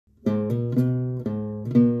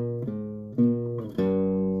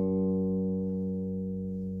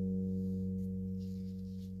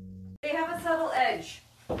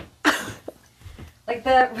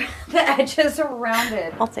inches around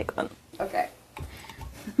it. I'll take one. Okay.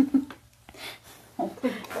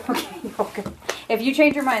 Okay. If you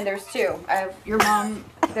change your mind, there's two. I have your mom.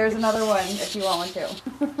 There's another one if you want one too.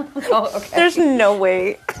 Oh, okay. There's no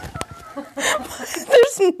way.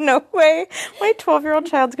 There's no way my 12-year-old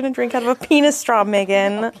child's gonna drink out of a penis straw,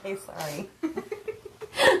 Megan. Okay, sorry.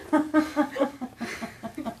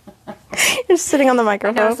 You're sitting on the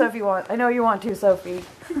microphone. I know Sophie wants. I know you want to, Sophie.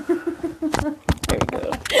 There you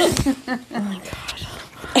go. Oh my god.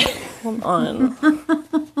 Hold on. I'm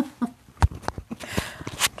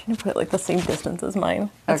trying to put it like the same distance as mine.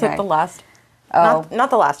 That's like Okay. the last. Oh. Not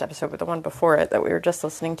the last episode, but the one before it that we were just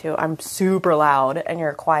listening to. I'm super loud and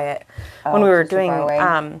you're quiet. When we were too far doing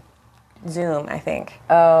away? Zoom, I think.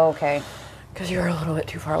 Oh, okay. Because you were a little bit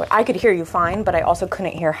too far away. I could hear you fine, but I also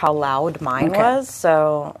couldn't hear how loud mine Okay. was.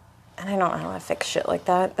 So, and I don't know how to fix shit like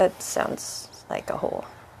that. That sounds like a whole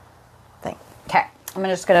thing. Okay. I'm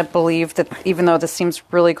just gonna believe that even though this seems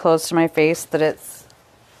really close to my face, that it's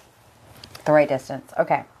the right distance.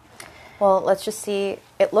 Okay. Well, let's just see.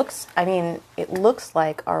 It looks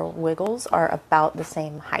like our wiggles are about the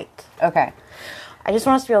same height. Okay. I just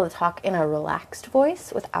want us to be able to talk in a relaxed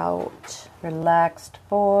voice without... Relaxed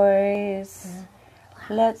voice.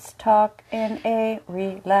 Let's talk in a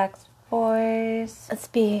relaxed voice. Let's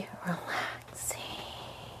be relaxing.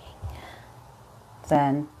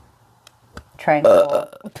 Zen. Tranquil.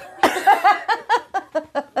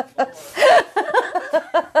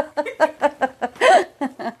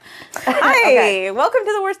 Hi! Welcome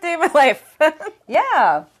to the worst day of my life.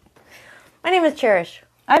 Yeah. My name is Cherish.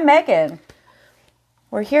 I'm Megan.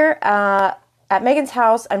 We're here at Megan's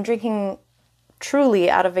house. I'm drinking Truly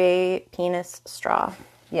out of a penis straw.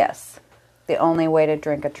 Yes. The only way to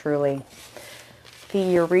drink a Truly. The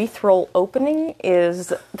urethral opening is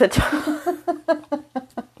the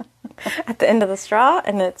at the end of the straw,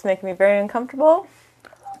 and it's making me very uncomfortable.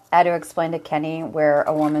 I had to explain to Kenny where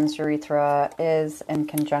a woman's urethra is in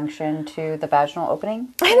conjunction to the vaginal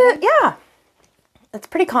opening. Yeah. It's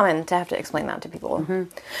pretty common to have to explain that to people. Mm-hmm.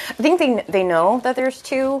 I think they know that there's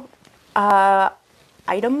two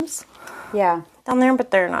items Yeah. down there, but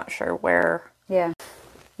they're not sure where Yeah.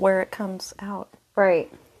 it comes out.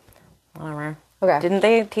 Right. Whatever. Okay. Didn't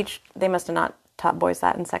they teach... They must have not taught boys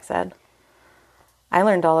that in sex ed. I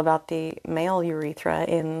learned all about the male urethra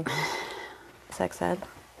in sex ed.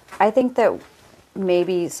 I think that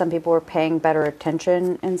maybe some people were paying better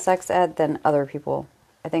attention in sex ed than other people.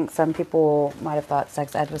 I think some people might have thought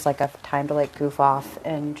sex ed was like a time to like goof off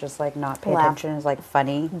and just like not pay Laugh. attention is like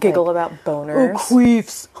funny. Giggle like, about boners.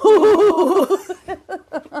 queefs.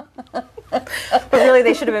 But really,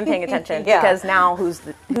 they should have been paying attention. Yeah. Because now who's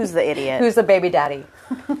the idiot? Who's the baby daddy?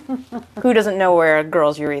 Who doesn't know where a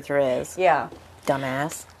girl's urethra is? Yeah.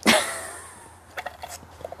 Dumbass.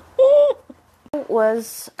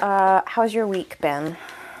 How's your week been?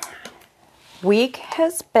 Week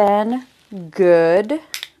has been good.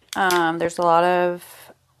 There's a lot of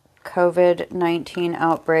COVID-19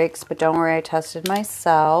 outbreaks, but don't worry, I tested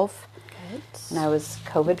myself. Good. And I was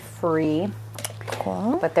COVID-free.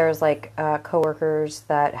 Cool. But there's like coworkers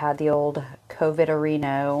that had the old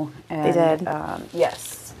COVID-areno. And, They did?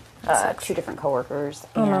 Yes. Two different coworkers.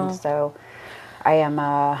 Oh, And no. so I am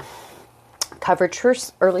coverage for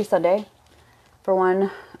early Sunday for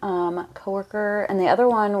one coworker. And the other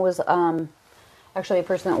one was actually a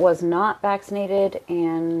person that was not vaccinated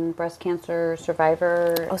and breast cancer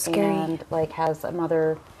survivor. Oh, scary. And like has some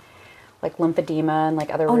other like lymphedema and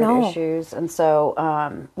like other Oh, weird no. issues. And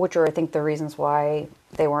so, which are I think the reasons why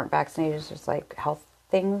they weren't vaccinated is just like health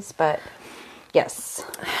things. But yes,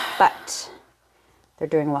 but they're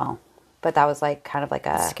doing well. But that was like kind of like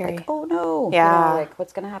a Scary. like, oh no, Yeah. like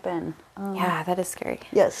what's gonna happen? Yeah, that is scary.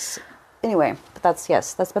 Yes. Anyway, but that's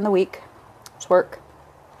been the week. It's work.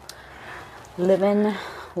 Living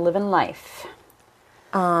life.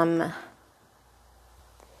 Yeah,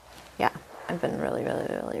 I've been really, really,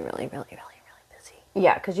 really, really, really, really, really busy.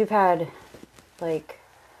 Yeah, because you had like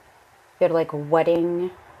a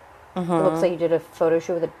wedding. It looks like you did a photo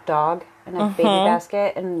shoot with a dog and a baby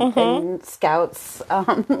basket and Scout's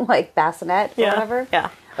like bassinet or whatever. Yeah.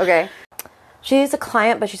 Okay. She's a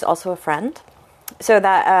client, but she's also a friend. So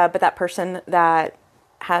that, but that person that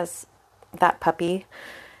has that puppy,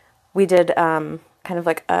 we did kind of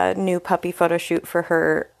like a new puppy photo shoot for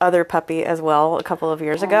her other puppy as well a couple of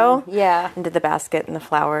years ago. Yeah. And did the basket and the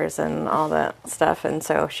flowers and all that stuff. And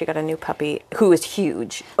so she got a new puppy who is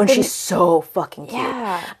huge. And she's so fucking cute.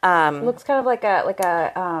 Yeah. Looks kind of like a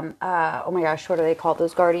oh my gosh, what are they called?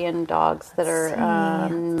 Those guardian dogs that are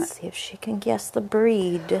Let's see if she can guess the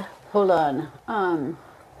breed. hold on.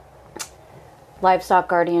 livestock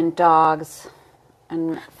guardian dogs.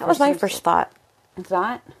 And That was my first thought. Is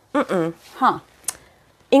that? Huh.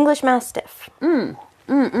 English Mastiff. Yeah,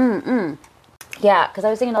 because I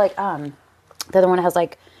was thinking like the other one has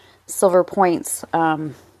like silver points.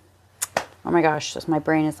 Oh my gosh, just my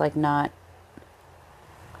brain is like not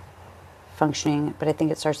functioning, but I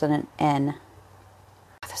think it starts with an N.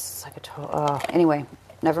 This is like a total. Anyway,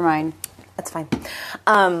 never mind. That's fine.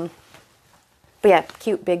 But yeah,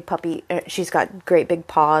 cute big puppy. She's got great big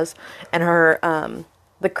paws, and her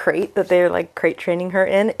the crate that they're like crate training her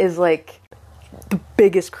in is like the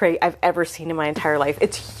biggest crate I've ever seen in my entire life.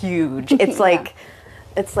 It's huge. It's like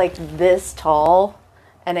this tall,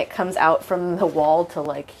 and it comes out from the wall to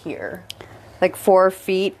like here. Like 4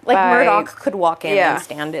 feet. Like by... Murdoch could walk in and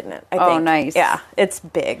stand in it. I think. Oh, nice. Yeah, it's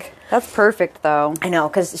big. That's perfect though. I know,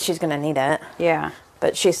 because she's gonna need it. Yeah.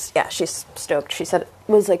 But she's stoked. She said it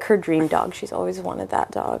was like her dream dog. She's always wanted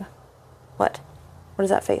that dog. What? What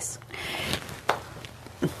is that face?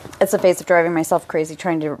 It's a face of driving myself crazy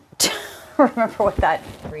trying to remember what that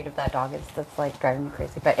breed of that dog is. That's like driving me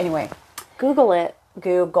crazy. But anyway, Google it.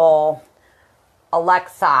 Google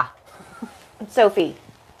Alexa. Sophie.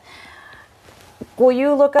 Will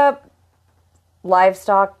you look up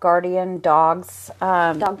livestock guardian dogs?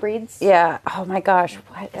 Dog breeds? Yeah. Oh my gosh.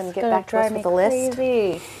 What? And get back to us with a list.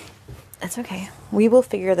 Crazy. It's okay. We will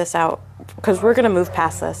figure this out because we're going to move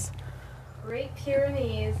past this. Great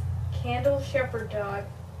Pyrenees, Candle Shepherd Dog,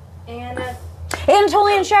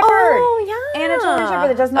 Anatolian Shepherd. Oh, yeah. Anatolian Shepherd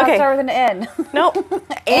that does not start with an N. Nope.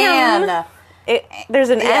 Anne. There's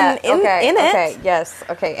an N in it. Okay. Yes.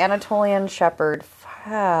 Okay. Anatolian Shepherd.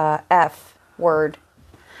 F word.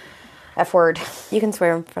 You can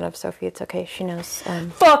swear in front of Sophie. It's okay. She knows.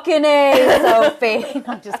 Fucking A, Sophie. No,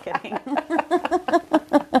 I'm just kidding.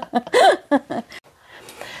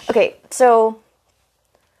 Okay, so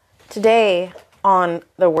today, on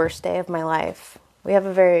the worst day of my life, we have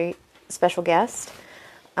a very special guest.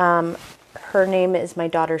 Her name is my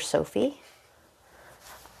daughter, Sophie.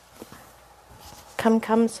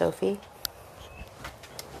 Come, Sophie.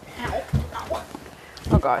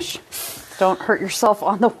 Oh gosh. Don't hurt yourself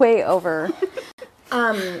on the way over.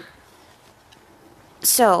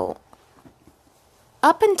 So,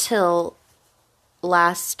 up until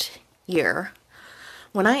last year,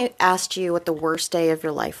 when I asked you what the worst day of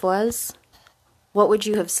your life was, what would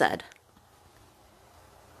you have said?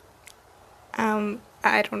 I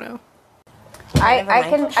don't know.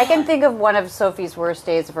 I can think of one of Sophie's worst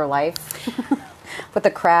days of her life. With the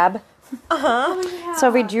crab. Oh, yeah.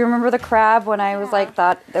 Sophie, do you remember the crab when I was like,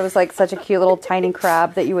 thought it was like such a cute little tiny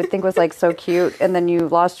crab that you would think was like so cute, and then you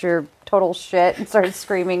lost your total shit and started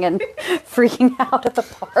screaming and freaking out at the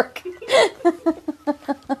park?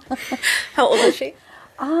 How old is she?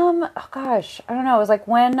 Oh gosh, I don't know. It was like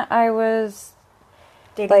when I was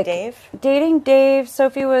Dating Dave? Dating Dave.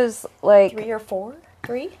 Sophie was like 3 or 4?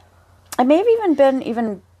 3? I may have even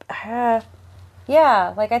been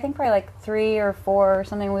yeah, like I think probably like 3 or 4 or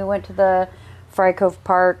something. We went to the Fry Cove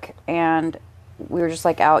Park and we were just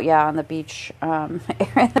like out, on the beach, in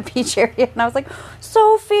the beach area. And I was like,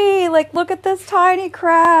 Sophie, like, look at this tiny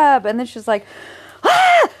crab. And then she's like,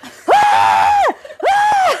 ah! Ah!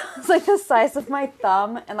 Ah! It's like the size of my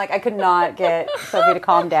thumb. And like, I could not get Sophie to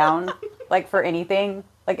calm down, like for anything.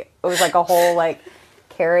 Like it was like a whole like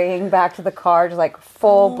carrying back to the car, just like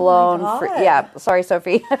full blown. Yeah, sorry,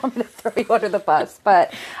 Sophie. I don't mean to throw you under the bus,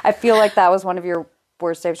 but I feel like that was one of your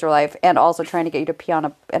worst days of your life, and also trying to get you to pee in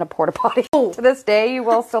a porta potty. To this day, you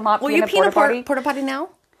will still not pee in a porta potty. Porta potty now?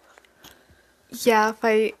 Yeah, if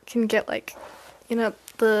I can get like,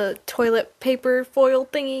 the toilet paper foil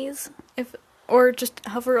thingies, or just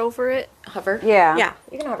hover over it. Hover? Yeah. Yeah,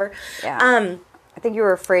 you can hover. Yeah. I think you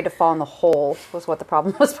were afraid to fall in the hole was what the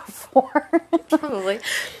problem was before. Probably.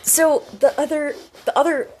 So the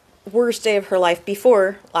other worst day of her life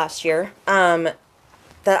before last year, that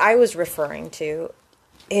I was referring to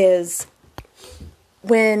is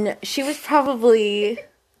when she was probably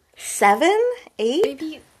 7, 8?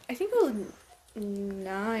 Maybe, I think it was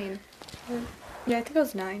 9. Yeah, I think it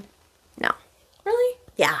was 9. No. Really?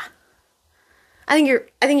 Yeah. I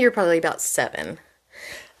think you're probably about 7.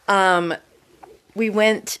 We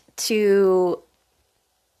went to...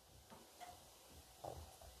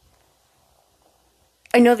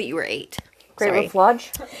 I know that you were 8. Great Wolf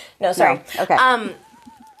Lodge? No, sorry. No. Okay.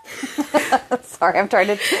 Sorry, I'm trying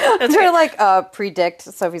to predict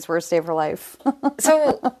Sophie's worst day of her life.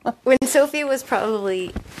 So when Sophie was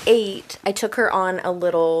probably 8, I took her on a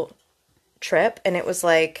little trip, and it was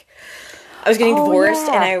like I was getting divorced,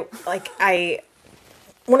 and I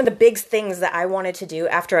one of the big things that I wanted to do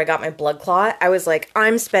after I got my blood clot, I was like,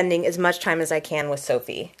 I'm spending as much time as I can with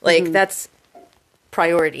Sophie. Like, that's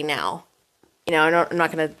priority now. You know, I'm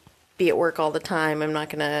not going to be at work all the time. I'm not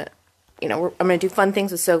going to, you know, I'm going to do fun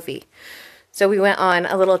things with Sophie. So we went on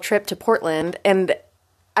a little trip to Portland, and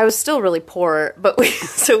I was still really poor, but we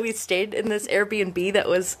stayed in this Airbnb that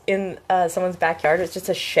was in someone's backyard. It was just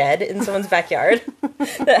a shed in someone's backyard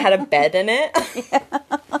that had a bed in it.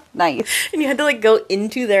 Nice. And you had to like go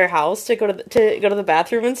into their house to go to the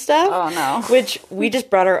bathroom and stuff. Oh no. Which we just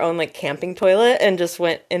brought our own like camping toilet and just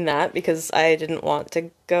went in that because I didn't want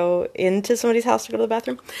to go into somebody's house to go to the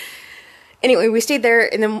bathroom. Anyway, we stayed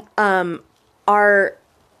there, and then our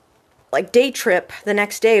like day trip, the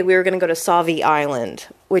next day we were going to go to Sauvie Island,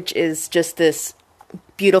 which is just this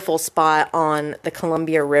beautiful spot on the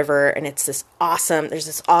Columbia River, and there's this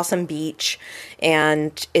awesome beach,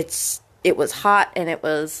 and it was hot, and it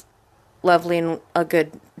was lovely and a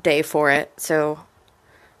good day for it. So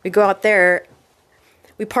we go out there,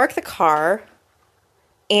 we park the car,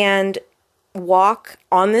 and walk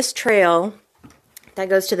on this trail that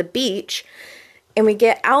goes to the beach, and we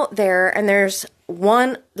get out there, and there's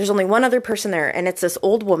only one other person there, and it's this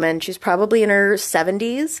old woman. She's probably in her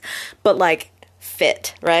 70s, but like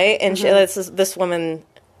fit, right? And this woman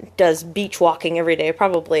does beach walking every day,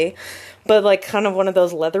 probably, but like kind of one of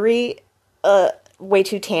those leathery, way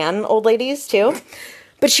too tan old ladies too.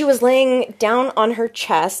 But she was laying down on her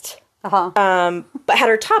chest, but had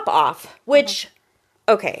her top off, which,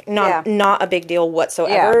 okay, not a big deal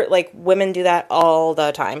whatsoever. Yeah. Like, women do that all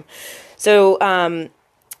the time. So,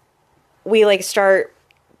 we like start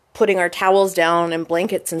putting our towels down and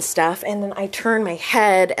blankets and stuff, and then I turn my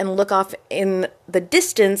head and look off in the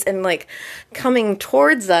distance, and like coming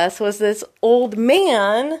towards us was this old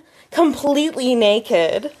man, completely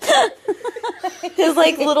naked. His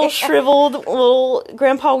like little shriveled little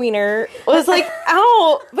grandpa wiener was like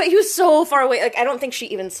out, but he was so far away. Like, I don't think she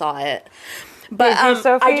even saw it. But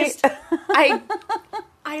Sophie?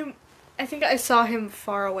 I think I saw him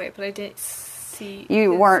far away, but I didn't see.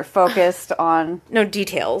 You weren't focused on... No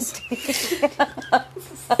details.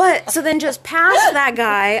 But, so then just past that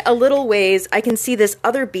guy, a little ways, I can see this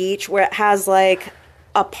other beach where it has, like,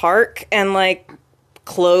 a park and, like,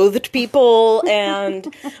 clothed people and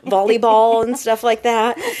volleyball and stuff like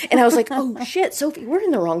that. And I was like, oh, shit, Sophie, we're in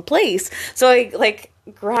the wrong place. So I, like,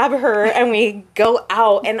 grab her and we go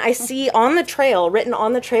out, and I see on the trail, written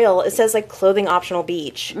on the trail, it says, like, clothing optional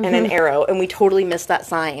beach and an arrow, and we totally missed that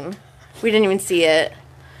sign. We didn't even see it.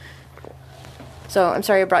 So, I'm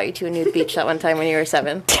sorry I brought you to a nude beach that one time when you were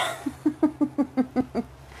 7.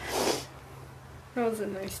 That was a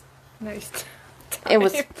nice time.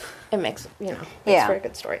 It makes, you know, Yeah. it's for a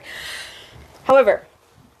good story. However,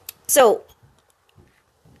 so,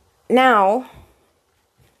 now,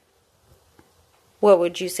 what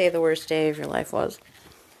would you say the worst day of your life was?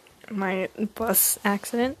 My bus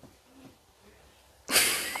accident.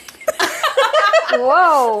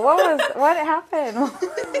 Whoa, what happened?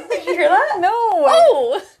 Did you hear that? No.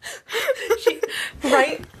 Oh!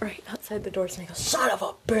 Right outside the door, somebody goes, son of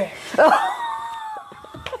a bitch!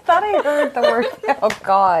 I thought I heard the word. Oh,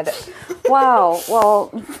 God. Wow.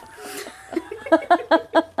 Well,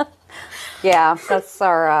 yeah, that's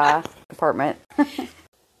our apartment.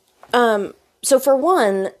 So for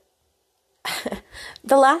one,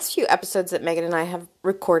 the last few episodes that Megan and I have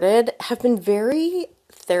recorded have been very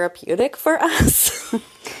therapeutic for us.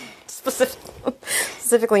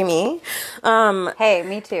 Specifically me. Hey,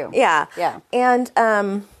 me too. Yeah. Yeah. And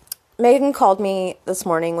Megan called me this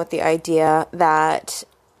morning with the idea that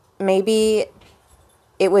maybe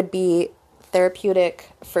it would be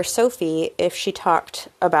therapeutic for Sophie if she talked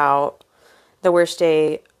about the worst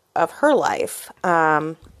day of her life.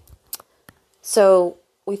 So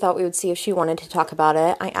we thought we would see if she wanted to talk about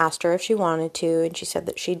it. I asked her if she wanted to, and she said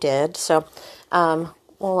that she did. So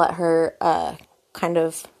we'll let her kind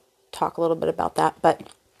of talk a little bit about that. But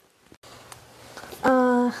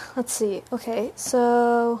Let's see. Okay,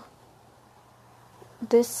 so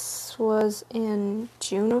this was in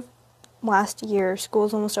June of last year.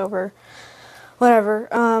 School's almost over. Whatever.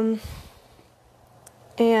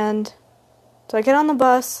 And so I get on the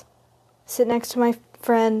bus, sit next to my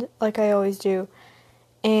friend like I always do,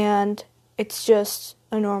 and it's just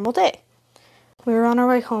a normal day. We were on our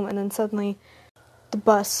way home, and then suddenly the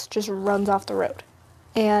bus just runs off the road,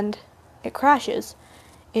 and it crashes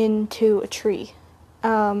into a tree.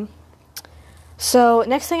 So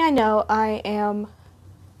next thing I know, I am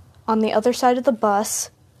on the other side of the bus,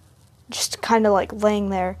 just kind of like laying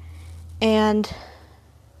there, and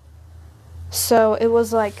so it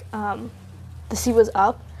was like, the seat was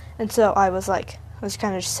up, and so I was like I was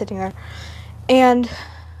kind of just sitting there. And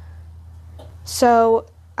so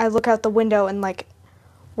I look out the window and, like,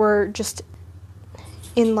 we're just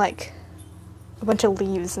in, like, a bunch of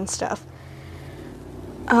leaves and stuff.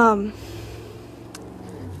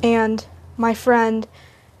 And my friend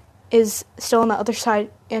is still on the other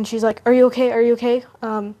side, and she's like, are you okay? Are you okay?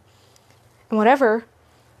 And whatever.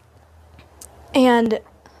 And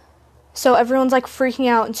so everyone's, like, freaking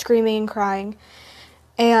out and screaming and crying.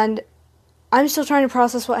 And I'm still trying to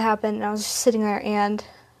process what happened, and I was just sitting there, and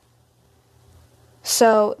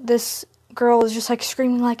so this girl was just, like,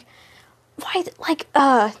 screaming, like, why, like,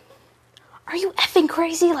 are you effing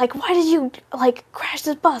crazy? Like, why did you, like, crash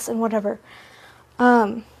this bus and whatever?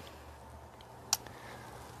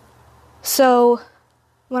 So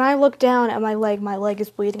when I look down at my leg is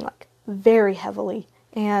bleeding, like, very heavily,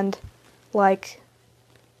 and, like,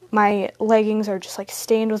 my leggings are just, like,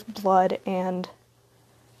 stained with blood, and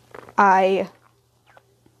I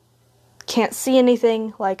can't see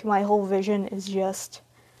anything. Like, my whole vision is just,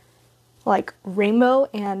 like, rainbow,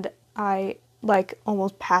 and I, like,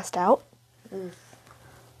 almost passed out.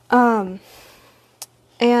 And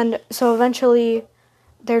so eventually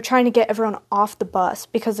they're trying to get everyone off the bus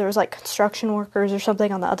because there was, like, construction workers or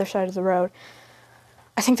something on the other side of the road.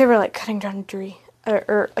 I think they were, like, cutting down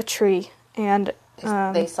a tree, and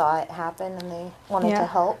They saw it happen and they wanted to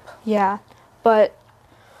help. Yeah, but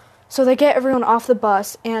so they get everyone off the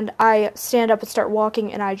bus, and I stand up and start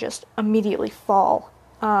walking, and I just immediately fall.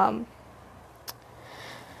 I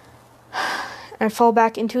fall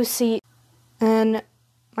back into a seat, and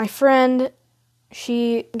my friend,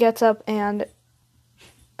 she gets up, and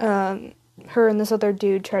her and this other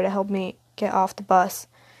dude try to help me get off the bus.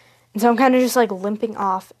 And so I'm kind of just, like, limping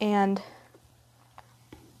off, and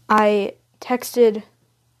I texted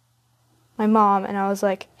my mom, and I was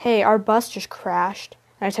like, hey, our bus just crashed.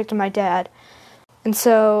 And I texted my dad. And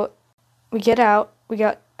so we get out, we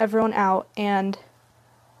got everyone out, and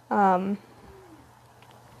so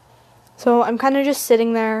I'm kind of just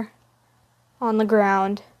sitting there on the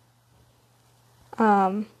ground,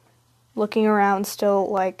 looking around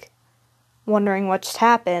still, like, wondering what just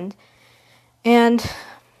happened. And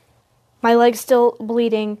my leg's still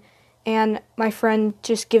bleeding, and my friend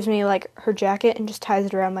just gives me, like, her jacket and just ties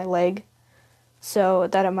it around my leg so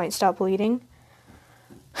that it might stop bleeding.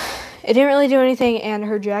 It didn't really do anything, and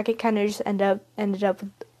her jacket kind of just ended up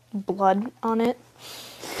with blood on it.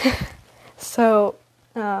 So,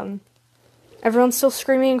 everyone's still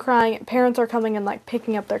screaming and crying. Parents are coming and, like,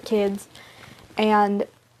 picking up their kids. And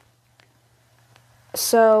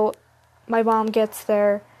so my mom gets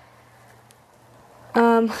there.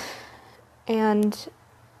 But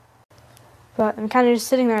I'm kind of just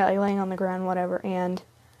sitting there, like, laying on the ground, whatever. And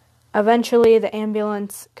eventually the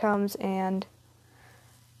ambulance comes, and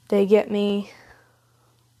they get me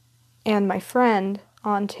and my friend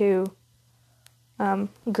onto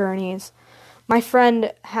gurneys. My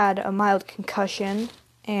friend had a mild concussion,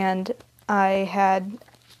 and I had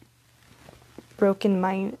broken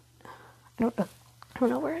my, I don't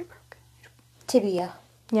know where I broke. Tibia.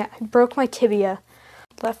 Yeah, I broke my tibia,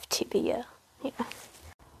 left tibia. Yeah.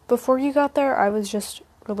 Before you got there, I was just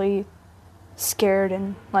really scared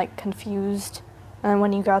and, like, confused. And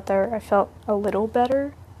when you got there, I felt a little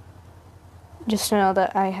better. Just to know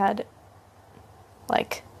that I had,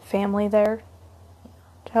 like, family there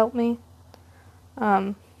to help me.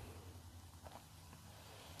 But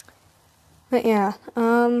yeah,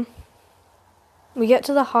 we get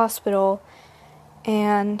to the hospital,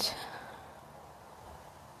 and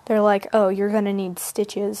they're like, oh, you're gonna need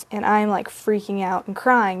stitches. And I'm, like, freaking out and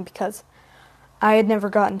crying because I had never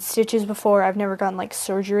gotten stitches before. I've never gotten, like,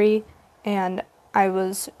 surgery, and I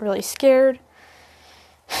was really scared.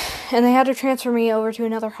 And they had to transfer me over to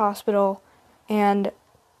another hospital, and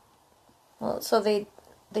Well, so they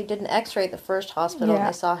did an x-ray at the first hospital, and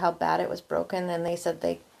they saw how bad it was broken, and they said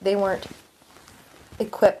they weren't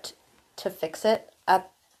equipped to fix it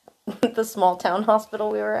at the small town hospital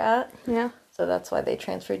we were at. yeah. So that's why they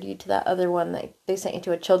transferred you to that other one. They sent you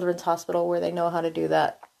to a children's hospital where they know how to do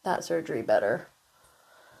that surgery better.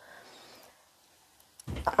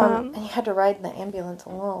 And you had to ride in the ambulance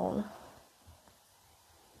alone.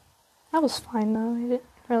 That was fine, though. They didn't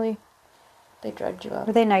really... They dragged you up.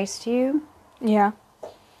 Were they nice to you? Yeah.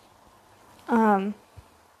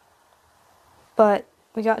 But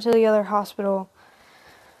we got to the other hospital,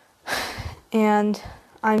 and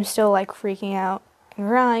I'm still, like, freaking out and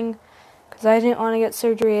crying because I didn't want to get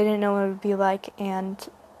surgery. I didn't know what it would be like and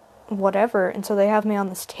whatever. And so they have me on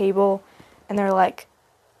this table, and they're, like,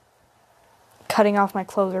 cutting off my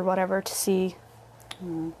clothes or whatever to see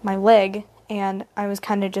my leg. And I was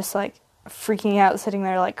kind of just, like, freaking out, sitting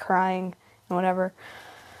there like crying and whatever.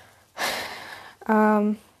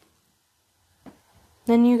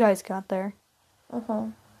 Then you guys got there.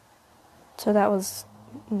 So that was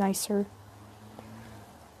nicer.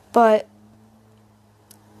 But,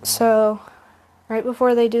 so, right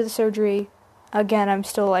before they do the surgery, again, I'm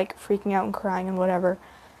still like freaking out and crying and whatever.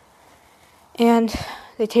 And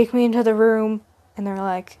they take me into the room and they're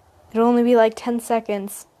like, it'll only be like 10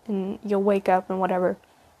 seconds and you'll wake up and whatever.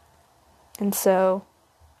 And so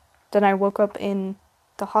then I woke up in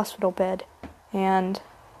the hospital bed and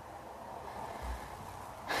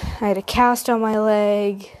I had a cast on my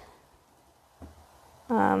leg.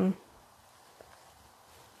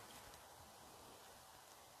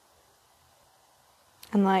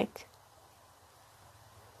 And like,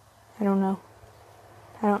 I don't know.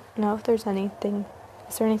 I don't know if there's anything.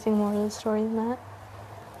 Is there anything more to the story than that?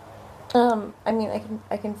 I mean,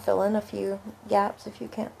 I can fill in a few gaps if you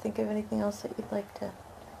can't think of anything else that you'd like to.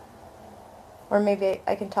 Or maybe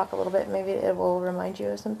I can talk a little bit. Maybe it will remind you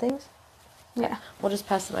of some things. Yeah. We'll just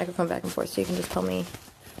pass the microphone back and forth so you can just tell me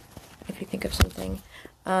if you think of something.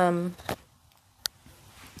 I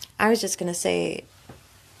was just going to say,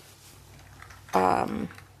 well,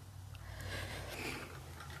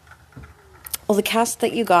 the cast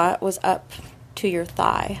that you got was up to your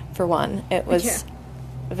thigh, for one. It was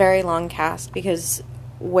a very long cast because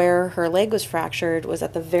where her leg was fractured was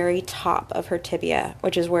at the very top of her tibia,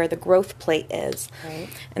 which is where the growth plate is. Right.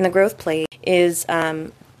 And the growth plate is,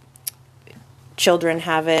 children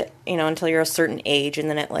have it, until you're a certain age, and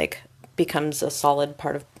then it, like, becomes a solid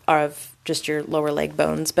part of just your lower leg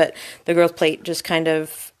bones. But the growth plate just kind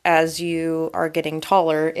of, as you are getting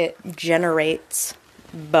taller, it generates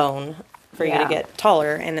bone for you to get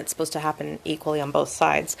taller, and it's supposed to happen equally on both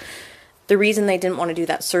sides. The reason they didn't want to do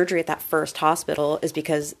that surgery at that first hospital is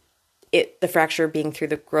because the fracture being through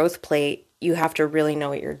the growth plate, you have to really know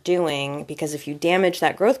what you're doing, because if you damage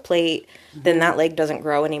that growth plate, then that leg doesn't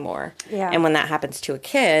grow anymore. Yeah. And when that happens to a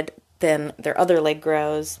kid, then their other leg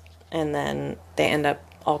grows, and then they end up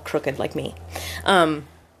all crooked like me.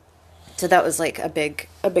 So that was like a big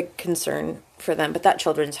concern for them. But that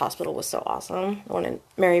children's hospital was so awesome. The one in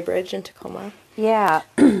Marybridge in Tacoma. Yeah,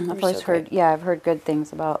 I've always heard. Yeah, I've heard good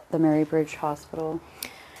things about the Marybridge Hospital.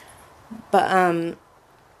 But I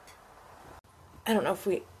don't know if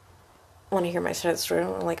we want to hear my side of the story. I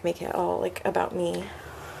don't want to like make it all like about me.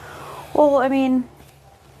 Well, I mean,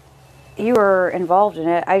 you were involved in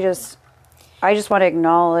it. I just want to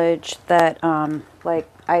acknowledge that.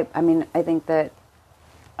 I think that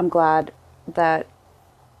I'm glad that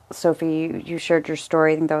Sophie, you shared your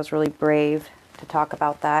story. I think that was really brave to talk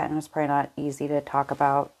about that, and it's probably not easy to talk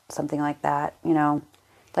about something like that,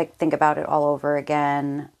 like think about it all over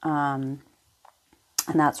again, and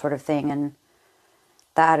that sort of thing, and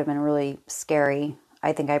that would have been really scary.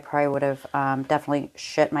 I think I probably would have definitely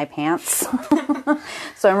shit my pants.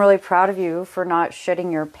 So I'm really proud of you for not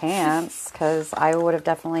shitting your pants, because I would have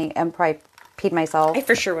definitely, and probably peed myself. I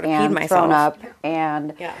for sure would have peed myself. Thrown up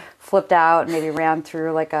and flipped out and maybe ran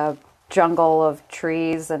through like a jungle of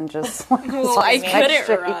trees and just well, I couldn't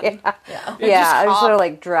run. I was sort of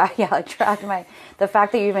like dragged my, the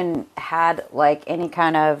fact that you even had like any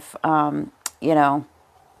kind of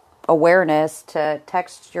awareness to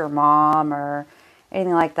text your mom or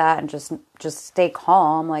anything like that and just stay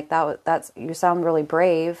calm, like that's you sound really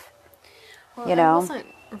brave. Well, I wasn't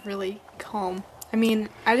really calm. I mean,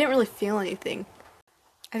 I didn't really feel anything.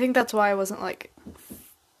 I think that's why I wasn't like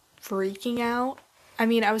freaking out. I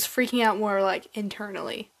mean, I was freaking out more like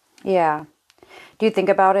internally. Yeah. Do you think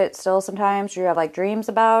about it still sometimes? Do you have like dreams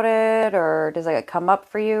about it, or does it come up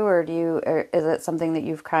for you, or is it something that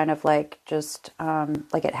you've kind of like just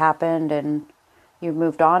like it happened and you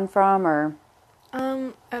moved on from, or?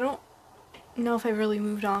 I don't know if I really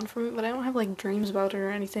moved on from it, but I don't have like dreams about it or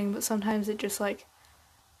anything, but sometimes it just like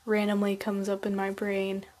randomly comes up in my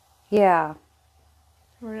brain. Yeah.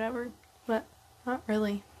 Or whatever, but not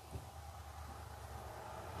really.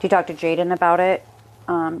 Do you talk to Jaden about it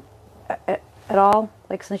at all?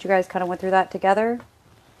 Like, since you guys kind of went through that together?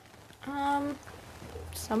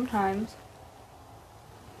 Sometimes.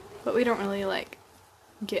 But we don't really, like,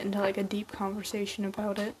 get into, like, a deep conversation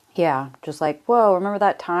about it. Yeah, just like, whoa, remember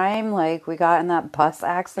that time? Like, we got in that bus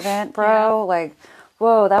accident, bro? Yeah. Like,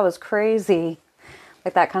 whoa, that was crazy.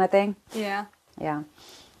 Like, that kind of thing? Yeah. Yeah.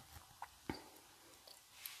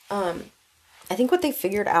 I think what they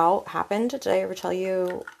figured out happened. Did I ever tell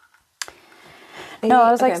you? No,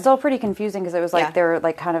 it was like still pretty confusing, because it was like they were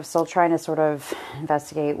like kind of still trying to sort of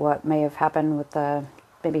investigate what may have happened with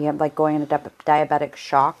maybe him like going into diabetic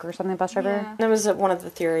shock or something, bus driver. Yeah. That was one of the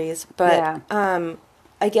theories, but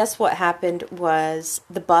I guess what happened was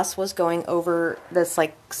the bus was going over this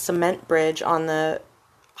like cement bridge on the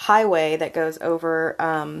highway that goes over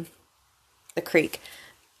the creek.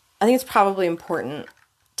 I think it's probably important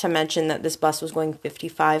to mention that this bus was going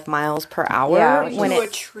 55 miles per hour Yeah, when Into a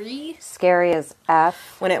it tree? Scary as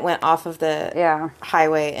F. when it went off of the Yeah.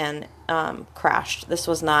 highway and crashed. This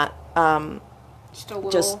was not Just a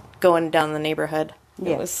little. just going down the neighborhood.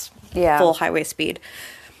 Yeah. It was Yeah. full highway speed.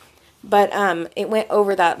 But it went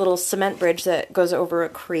over that little cement bridge that goes over a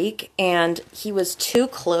creek, and he was too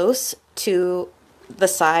close to the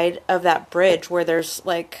side of that bridge where there's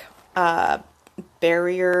like a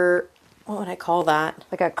barrier. What would I call that?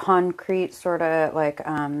 Like a concrete sort of like,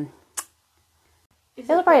 Is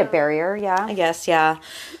it was probably a barrier, I yeah. guess, yeah.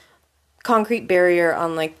 Concrete barrier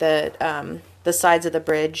on like the sides of the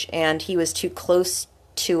bridge, and he was too close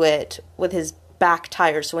to it with his back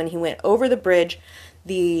tire. So when he went over the bridge,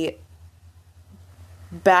 the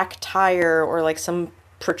back tire, or like some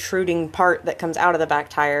protruding part that comes out of the back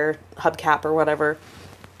tire, hubcap or whatever,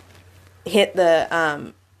 hit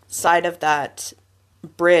the side of that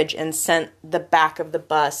bridge and sent the back of the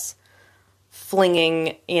bus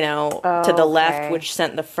flinging, to the left, Okay. which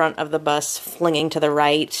sent the front of the bus flinging to the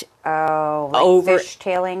right. Oh, like Over-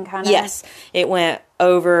 fishtailing kind of? Yes, it went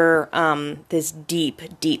over this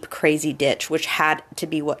deep, deep, crazy ditch, which had to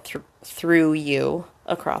be what threw you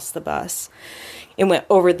across the bus. It went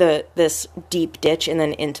over this deep ditch and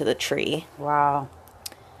then into the tree. Wow.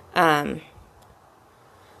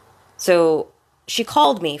 So she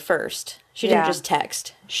called me first. She didn't Yeah. just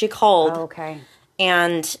text. She called, Okay.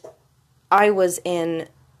 and I was in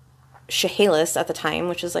Chehalis at the time,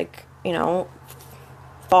 which is like,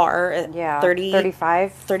 far, Yeah.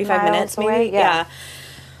 35 miles minutes maybe. away? Yeah.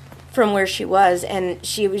 From where she was. And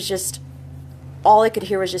she was just, all I could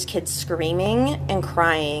hear was just kids screaming and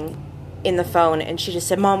crying in the phone. And she just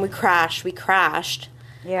said, "Mom, we crashed.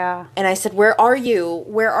 Yeah. And I said, "Where are you?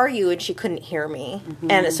 Where are you?" And she couldn't hear me.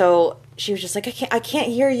 And so she was just like, I can't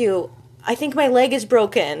hear you. I think my leg is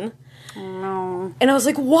broken." No. And I was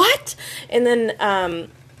like, "What?" And then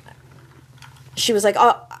she was like,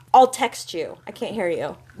 I'll text you. I can't hear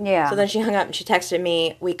you." Yeah. So then she hung up and she texted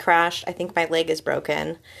me, "We crashed. I think my leg is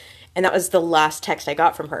broken." And that was the last text I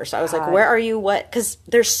got from her. So I was like, "Where are you? What?" Because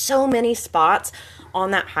there's so many spots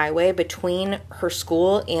on that highway between her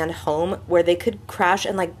school and home where they could crash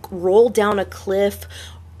and like roll down a cliff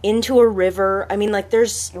into a river. I mean, like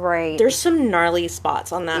there's Right. there's some gnarly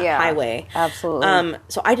spots on that Yeah, highway. absolutely.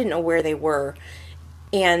 So I didn't know where they were,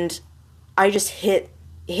 and I just hit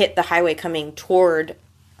the highway coming toward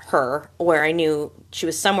her where I knew she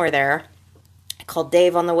was somewhere there. I called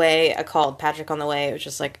Dave on the way. I called Patrick on the way. It was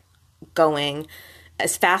just like going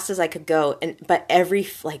as fast as I could go, but every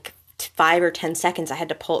like 5 or 10 seconds I had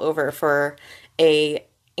to pull over for a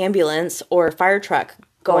ambulance or a fire truck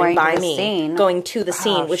going by to the me, scene. going to the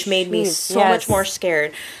scene, which made me jeez, so yes. much more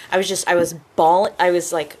scared. I was bawling. I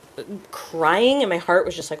was like crying, and my heart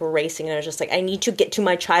was just like racing, and I was just like, I need to get to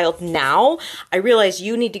my child now. I realize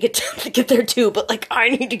you need to get there too, but like I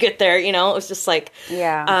need to get there. It was just like,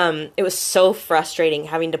 Yeah. it was so frustrating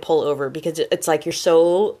having to pull over because it's like you're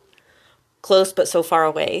so close but so far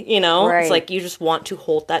away. Right. It's like you just want to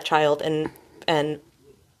hold that child and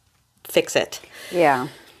fix it. Yeah.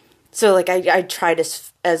 So like I tried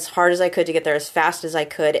as hard as I could to get there as fast as I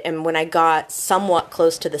could, and when I got somewhat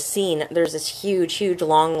close to the scene, there's this huge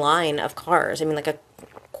long line of cars. I mean, like a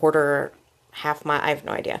quarter, half mile, I have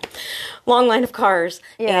no idea. Long line of cars,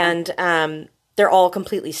 Yeah. and they're all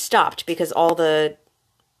completely stopped because all the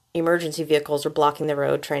emergency vehicles are blocking the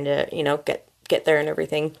road trying to, get there and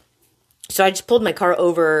everything. So I just pulled my car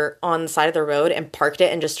over on the side of the road and parked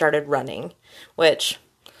it and just started running, which...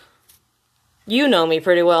 You know me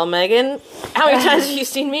pretty well, Megan. How many times have you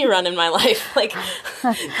seen me run in my life? Like,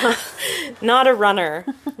 not a runner.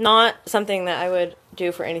 Not something that I would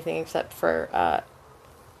do for anything except for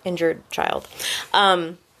injured child.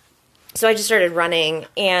 So I just started running,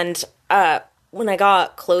 and when I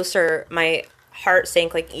got closer, my heart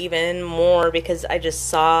sank like even more because I just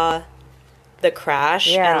saw the crash,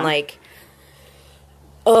 Yeah. and like,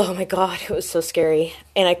 oh my God, it was so scary,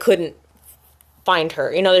 and I couldn't find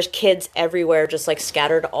her. There's kids everywhere just like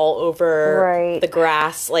scattered all over Right. the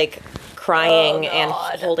grass, like crying and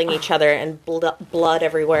holding each other, and blood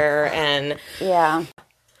everywhere. And Yeah.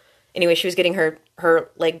 anyway, she was getting her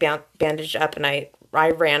leg bandaged up, and I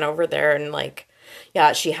ran over there, and like,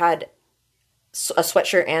 yeah, she had a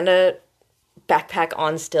sweatshirt and a backpack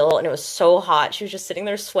on still, and it was so hot. She was just sitting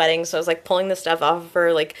there sweating, so I was like pulling the stuff off of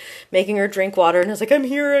her, like making her drink water, and I was like, I'm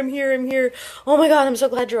here, I'm here, I'm here. Oh my god, I'm so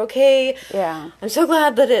glad you're okay. Yeah. I'm so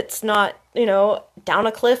glad that it's not, you know, down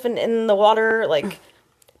a cliff and in the water, like.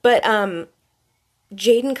 But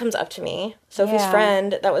Jaden comes up to me, Sophie's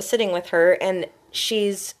friend that was sitting with her, and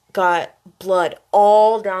she's got blood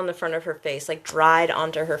all down the front of her face, like dried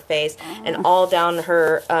onto her face, and all down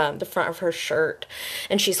her the front of her shirt.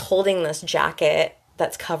 And she's holding this jacket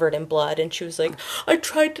that's covered in blood, and she was like, I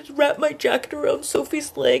tried to wrap my jacket around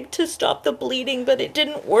Sophie's leg to stop the bleeding, but it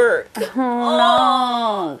didn't work.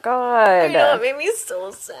 Oh, God. I know, it made me so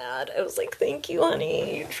sad. I was like, thank you,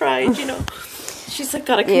 honey. You tried, you know. She's like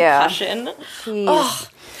got a concussion. Jeez.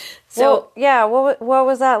 So well, yeah, what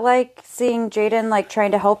was that like, seeing Jaden like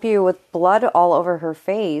trying to help you with blood all over her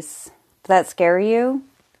face? Did that scare you?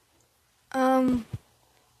 Well,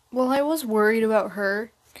 I was worried about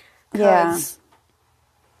her. Yeah.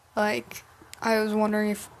 Like, I was wondering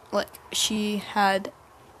if, like, she had,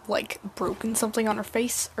 like, broken something on her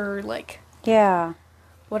face or, like, Yeah.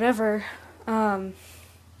 whatever.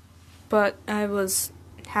 But I was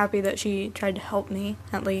happy that she tried to help me,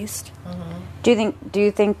 at least. Do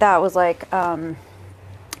you think that was like kind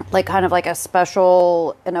of like a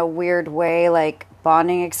special, in a weird way, like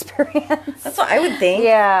bonding experience? that's what I would think.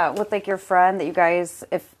 Yeah, with like your friend, that you guys,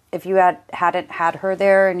 if you hadn't had her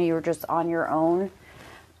there and you were just on your own,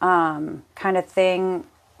 kind of thing,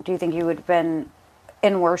 do you think you would have been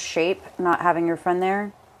in worse shape not having your friend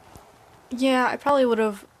there? Yeah, I probably would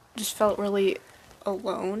have just felt really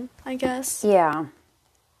alone, I guess. Yeah.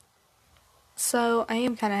 So I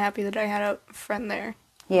am kind of happy that I had a friend there.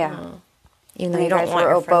 Yeah. Even though And you don't guys want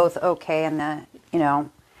were your friend. both okay, and I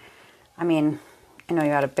mean, I know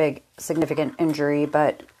you had a big significant injury,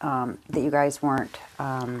 but that you guys weren't,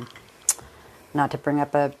 not to bring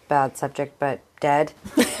up a bad subject, but dead.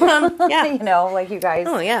 Yeah. Like you guys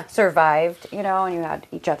survived, and you had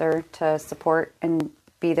each other to support and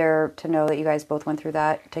be there to know that you guys both went through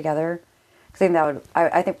that together.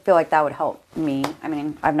 I think feel like that would help me. I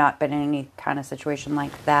mean, I've not been in any kind of situation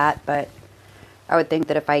like that, but I would think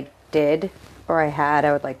that if I did, or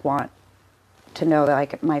I would like want to know that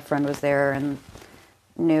like my friend was there and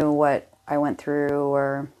knew what I went through,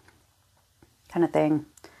 or kind of thing.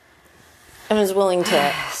 I was willing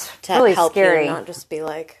to really help scary. you, not just be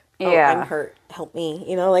like, oh, Yeah. I'm hurt, help me.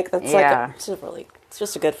 Like that's it's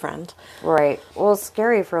just a good friend. Right. Well, it's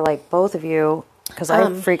scary for like both of you, because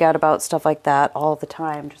I freak out about stuff like that all the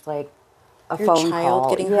time. Just like a Your phone child call.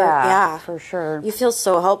 getting hurt. Yeah, for sure. You feel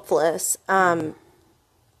so helpless. And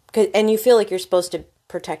you feel like you're supposed to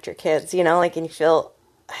protect your kids, and you feel,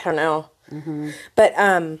 I don't know. Mm-hmm. But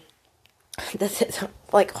the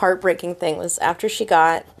like heartbreaking thing was, after she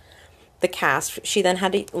got the cast, she then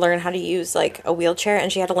had to learn how to use like a wheelchair,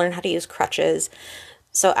 and she had to learn how to use crutches.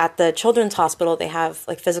 So at the children's hospital, they have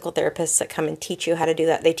like physical therapists that come and teach you how to do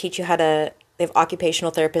that. They have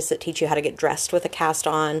occupational therapists that teach you how to get dressed with a cast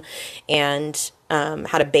on, and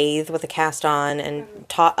how to bathe with a cast on, and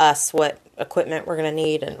taught us what equipment we're going to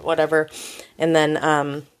need and whatever. And then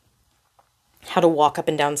how to walk up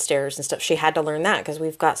and down stairs and stuff. She had to learn that because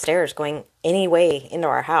we've got stairs going any way into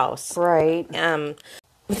our house. Right.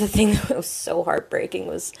 The thing that was so heartbreaking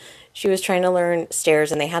was she was trying to learn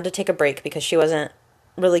stairs, and they had to take a break because she wasn't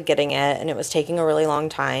really getting it, and it was taking a really long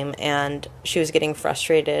time, and she was getting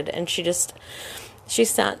frustrated, and she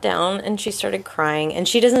sat down and she started crying. And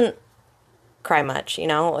she doesn't cry much,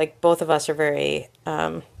 like both of us are very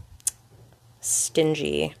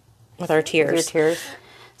stingy with our tears. Your tears.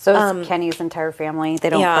 So is Kenny's entire family. They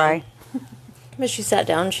don't cry. But she sat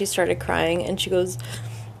down and she started crying, and she goes,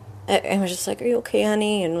 I was just like, are you okay,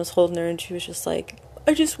 honey? And was holding her, and she was just like,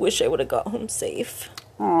 I just wish I would have got home safe.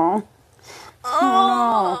 Aww.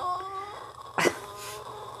 Oh.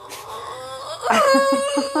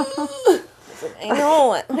 I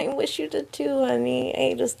know. I wish you did too,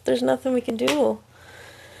 honey. There's nothing we can do.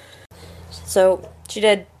 So she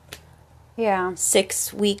did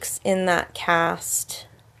 6 weeks in that cast.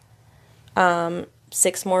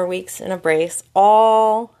 6 more weeks in a brace.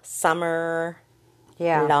 All summer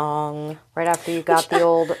long. Right after you got the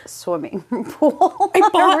old swimming pool. I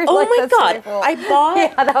bought, oh my God. I bought.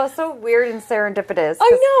 Yeah, that was so weird and serendipitous. I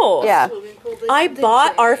know. Yeah. I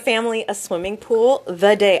bought our family a swimming pool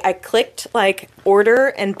the day I clicked like order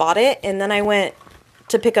and bought it, and then I went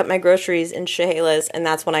to pick up my groceries in Chehalis, and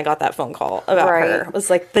that's when I got that phone call about Right. her. It was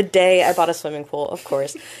like the day I bought a swimming pool, of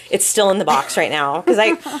course. It's still in the box right now, because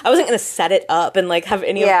I wasn't going to set it up and, like, have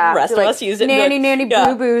any of the rest of us use it. Nanny, nanny,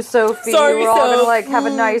 boo-boo, Sophie. Sorry, we're all going to, Soph. like, have a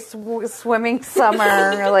nice swimming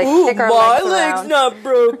summer. Like, kick our My legs leg's around. not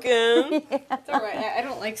broken. It's alright. I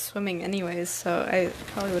don't like swimming anyways, so I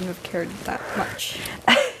probably wouldn't have cared that much.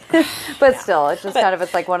 But still, it's just kind of,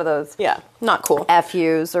 it's like one of those Yeah, not cool.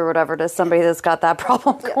 FUs or whatever to somebody that's got that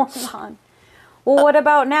problem going on. Well, what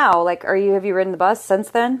about now? Like, have you ridden the bus since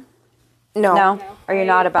then? No? Are you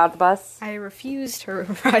not about the bus? I refuse to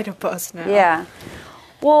ride a bus now. Yeah.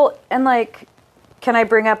 Well, and like, can I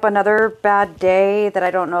bring up another bad day that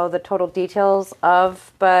I don't know the total details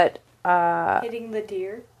of, but Hitting the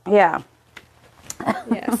deer? yeah.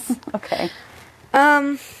 Yes. Okay.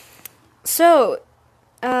 So,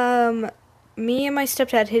 me and my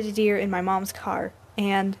stepdad hit a deer in my mom's car,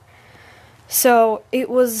 and so it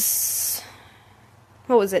was,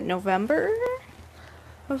 what was it, November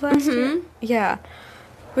of last year? Yeah.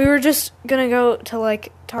 We were just gonna go to,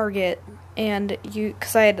 like, Target, and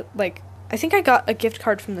because I had, like, I think I got a gift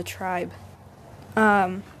card from the tribe.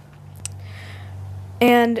 And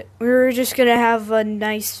we were just gonna have a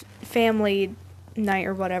nice family night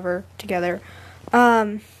or whatever together.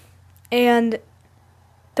 And then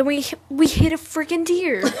we hit a freaking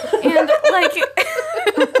deer, and like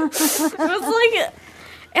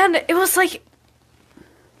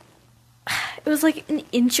it was like an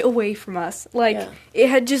inch away from us. Like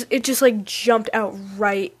it just like jumped out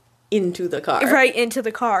right Into the car. into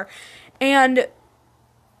the car, and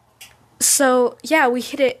so yeah, we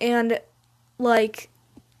hit it, and like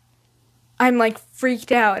I'm like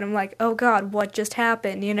freaked out, and I'm like, oh god, what just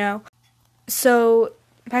happened, you know? So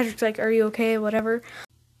Patrick's like, are you okay, whatever.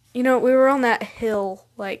 You know, we were on that hill,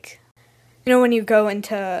 like, you know when you go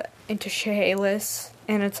into Chehalis,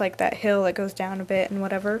 and it's like that hill that goes down a bit and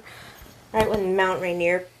whatever. Right when Mount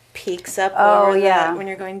Rainier peaks up Oh, over yeah. when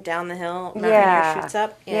you're going down the hill, Mount Yeah. Rainier shoots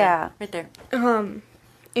up. Yeah. Right there.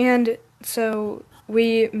 And so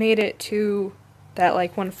we made it to that,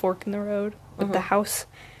 like, one fork in the road with the house.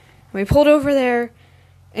 And we pulled over there,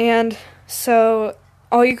 and so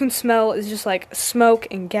all you can smell is just, like, smoke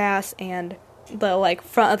and gas, and the, like,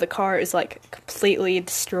 front of the car is, like, completely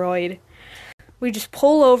destroyed. We just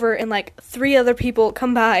pull over, and, like, 3 other people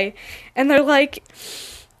come by, and they're like,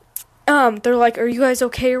 are you guys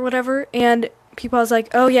okay or whatever? And people was like,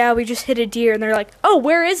 oh yeah, we just hit a deer, and they're like, oh,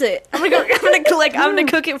 where is it? I'm gonna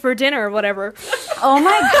cook it for dinner or whatever. Oh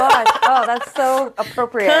my gosh. Oh, that's so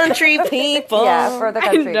appropriate. Country people. Yeah, for the I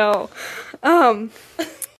country. know.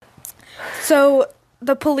 So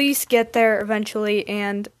the police get there eventually,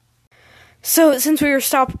 and so since we were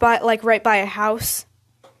stopped by, like, right by a house,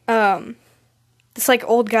 this, like,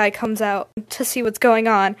 old guy comes out to see what's going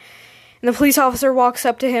on, and the police officer walks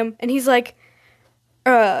up to him, and he's like,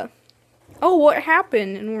 oh, what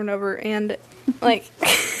happened, and whatever, and, like,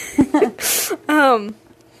 and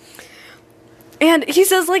he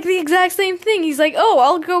says, like, the exact same thing. He's like, oh,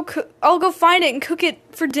 I'll go find it and cook it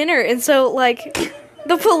for dinner. And so, like,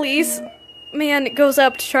 the police man goes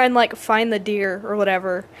up to try and, like, find the deer or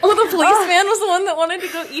whatever. Oh, the policeman was the one that wanted to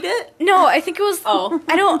go eat it? No, I think it was... Oh.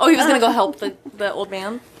 I don't... Oh, he was going to go help the old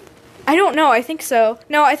man? I don't know. I think so.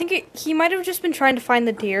 No, I think he might have just been trying to find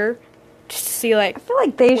the deer just to see, like, I feel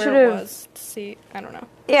like they should where it have. was. To see... I don't know.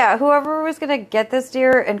 Yeah, whoever was gonna get this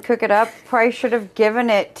deer and cook it up probably should have given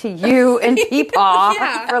it to you and Peepaw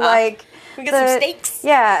Yeah. for like We get some steaks.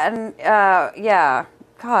 Yeah, and yeah.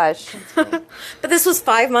 Gosh, But this was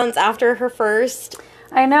 5 months after her first.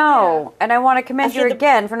 I know, and I want to commend you After the-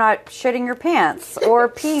 again for not shitting your pants or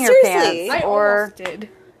peeing your Seriously. pants I or almost did.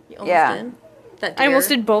 You almost Yeah. did. That I deer. almost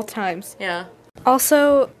did both times. Yeah.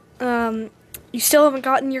 Also, you still haven't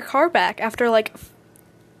gotten your car back after, like,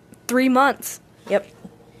 3 months. Yep.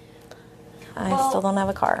 I still don't have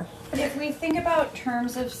a car. If we think about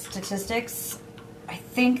terms of statistics, I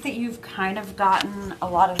think that you've kind of gotten a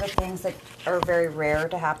lot of the things that are very rare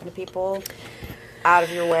to happen to people out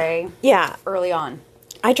of your way Yeah. early on.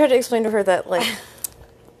 I tried to explain to her that, like,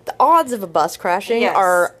 the odds of a bus crashing Yes.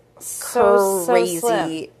 are So crazy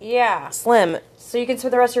slim. Yeah. slim. So you can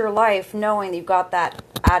spend the rest of your life knowing that you've got that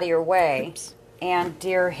out of your way and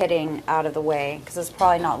deer hitting out of the way, because it's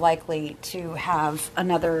probably not likely to have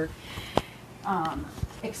another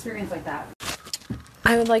experience like that.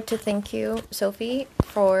 I would like to thank you, Sophie,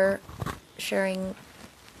 for sharing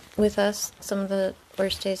with us some of the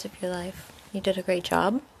worst days of your life. You did a great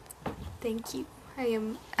job. Thank you. I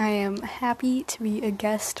am happy to be a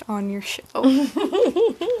guest on your show.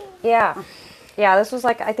 Yeah. Yeah, this was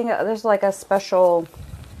like, I think this was like a special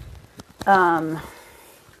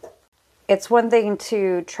it's one thing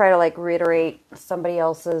to try to like reiterate somebody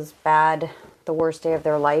else's the worst day of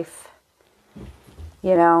their life,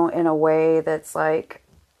 you know, in a way that's like,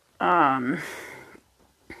 I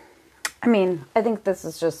mean, I think this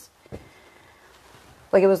is just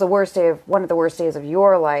like, it was one of the worst days of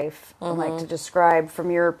your life, and like to describe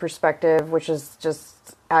from your perspective, which is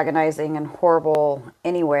just agonizing and horrible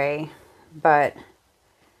anyway, but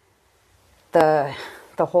the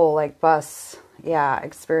whole like bus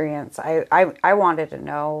experience, I wanted to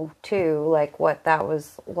know too, like what that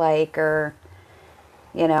was like, or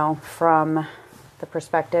you know, from the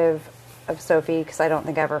perspective of Sophie, because I don't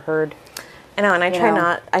think I ever heard. I know, and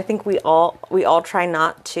I think we all try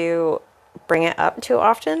not to bring it up too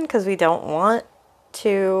often because we don't want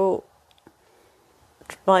to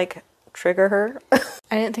like trigger her.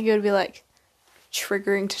 I didn't think it would be like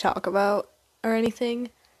triggering to talk about or anything.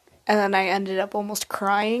 And then I ended up almost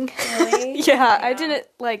crying. Really? Yeah, I didn't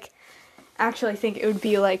like actually think it would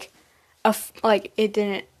be like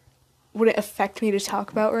it wouldn't affect me to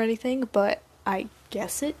talk about or anything, but I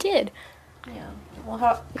guess it did. Yeah. Well,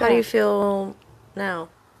 how do you feel now?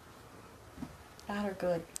 Bad or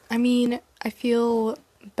good? I mean, I feel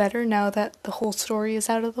better now that the whole story is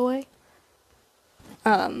out of the way.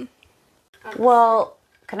 Well,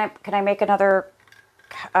 can I make another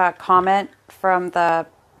comment from the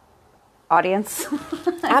audience?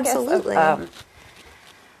 Absolutely.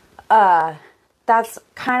 That's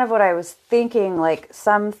kind of what I was thinking, like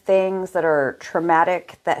some things that are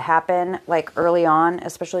traumatic that happen like early on,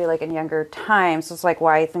 especially like in younger times. It's like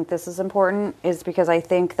why I think this is important is because I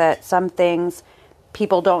think that some things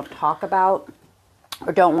people don't talk about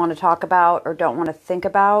or don't want to talk about or don't want to think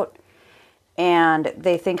about. And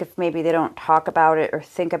they think if maybe they don't talk about it or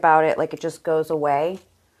think about it, like it just goes away.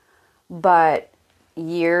 But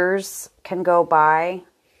years can go by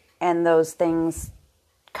and those things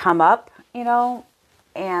come up, you know,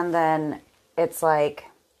 and then it's like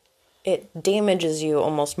it damages you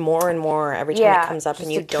almost more and more every time it comes up, and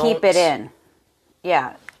you don't keep it in.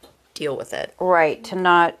 Yeah. Deal with it. Right. To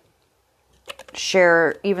not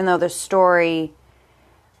share, even though the story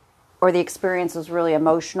or the experience is really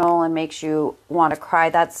emotional and makes you want to cry,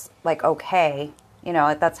 that's like okay. You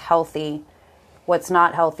know, that's healthy. What's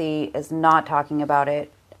not healthy is not talking about it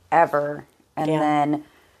ever and then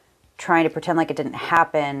trying to pretend like it didn't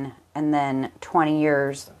happen, and then 20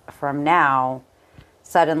 years from now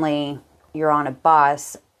suddenly you're on a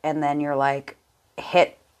bus and then you're like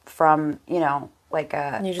hit from, you know, like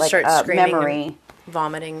you just like start a screaming memory and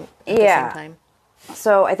vomiting at the same time.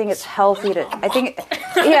 So I think it's healthy to and I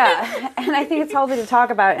think it's healthy to talk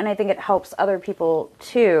about it, and I think it helps other people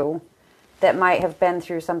too that might have been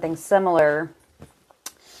through something similar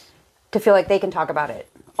to feel like they can talk about it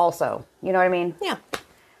also. You know what I mean? Yeah.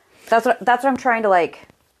 That's what I'm trying to like.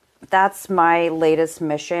 That's my latest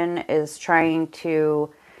mission, is trying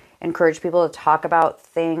to encourage people to talk about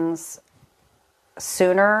things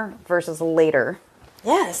sooner versus later.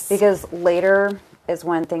 Yes. Because later is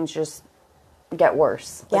when things just get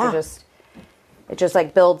worse. Like it just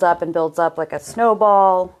like builds up and builds up like a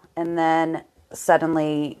snowball, and then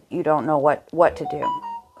suddenly you don't know what to do.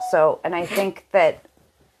 So, and I think that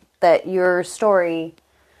your story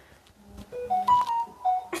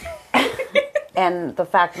and the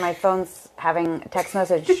fact that my phone's having a text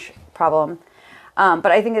message problem. But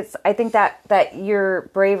I think that your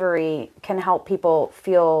bravery can help people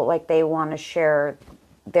feel like they want to share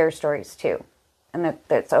their stories too. And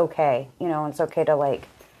that's okay. You know, it's okay to like,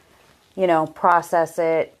 you know, process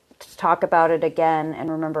it, to talk about it again and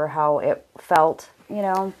remember how it felt, you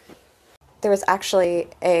know. There was actually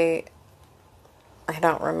I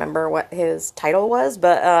don't remember what his title was,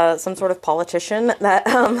 but some sort of politician that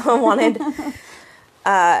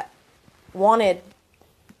wanted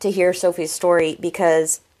to hear Sophie's story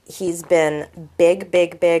because he's been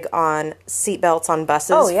big on seatbelts on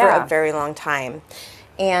buses for a very long time.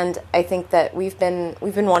 And I think that we've been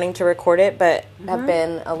wanting to record it, but have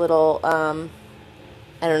been a little, I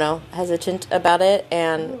don't know, hesitant about it.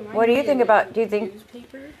 And what do you think about? Do you think?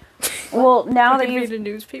 Well, now that you've read a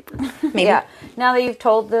newspaper, maybe. Yeah, now that you've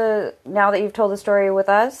told the story with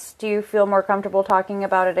us, do you feel more comfortable talking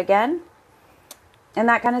about it again? In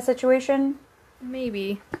that kind of situation?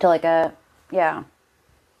 maybe. To like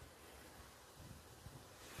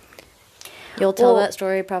You'll tell that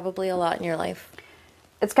story probably a lot in your life.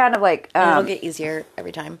 It's kind of like And it'll get easier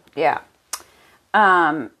every time. Yeah.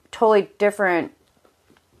 Totally different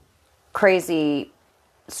crazy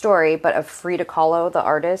story, but of Frida Kahlo, the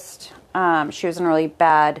artist. She was in a really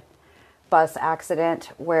bad bus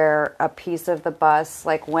accident where a piece of the bus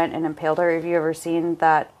like went and impaled her. Have you ever seen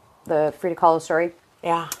the Frida Kahlo story?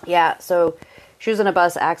 Yeah. Yeah, so she was in a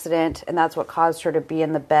bus accident, and that's what caused her to be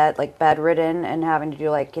in the bed, like bedridden, and having to do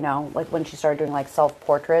like, like when she started doing like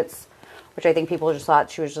self-portraits, which I think people just thought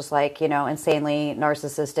she was just like, insanely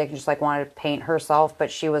narcissistic and just like wanted to paint herself, but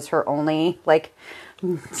she was her only like,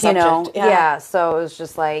 Subject, yeah. yeah, so it was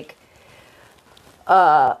just like,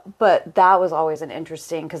 but that was always an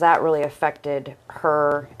interesting, because that really affected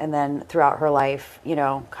her, and then throughout her life,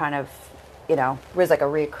 kind of, was like a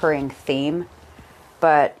recurring theme.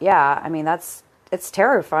 But yeah, I mean, it's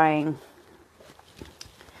terrifying.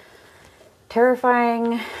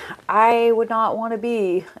 Terrifying. I would not want to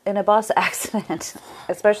be in a bus accident,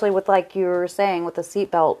 especially with, like you were saying, with the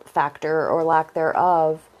seatbelt factor or lack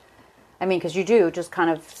thereof. I mean, because you do just kind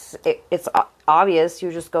of, it's obvious,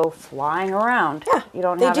 you just go flying around. Yeah, you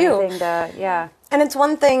don't they have do. anything to, yeah. And it's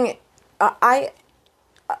one thing, I've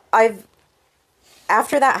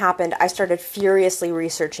after that happened, I started furiously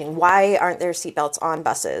researching why aren't there seatbelts on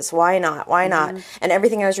buses? Why not? Why not? And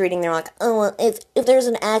everything I was reading, they were like, oh, well, if there's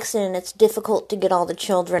an accident, it's difficult to get all the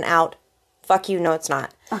children out. Fuck you, no, it's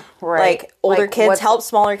not. Right. Like, older Like, kids help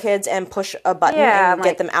smaller kids and push a button Yeah, and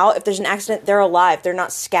get them out. If there's an accident, they're alive. They're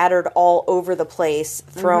not scattered all over the place,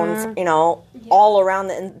 thrown, all around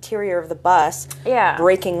the interior of the bus, Yeah.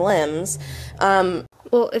 breaking limbs.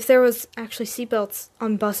 Well, if there was actually seatbelts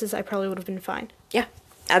on buses, I probably would have been fine. Yeah,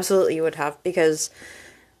 absolutely you would have, because,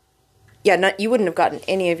 you wouldn't have gotten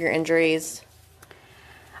any of your injuries.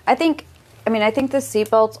 I think the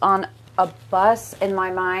seatbelts on a bus, in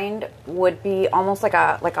my mind, would be almost like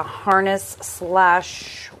a harness /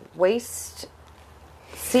 waist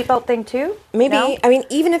seatbelt thing too. Maybe, No? I mean,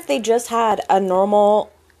 even if they just had a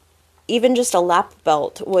normal, even just a lap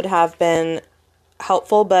belt would have been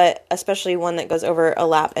helpful, but especially one that goes over a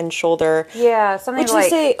lap and shoulder. Yeah, something Which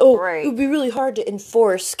like, they say, right. it would be really hard to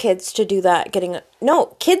enforce kids to do that.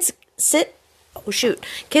 Kids sit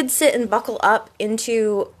and buckle up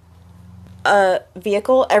into a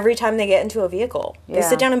vehicle every time they get into a vehicle. They Yeah.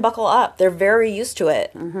 sit down and buckle up. They're very used to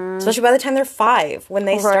it. Mm-hmm. Especially by the time they're 5, when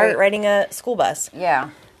they start Right. riding a school bus. Yeah.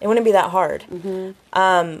 It wouldn't be that hard. Mm-hmm.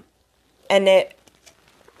 And it...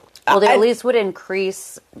 Well, they at least would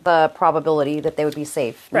increase the probability that they would be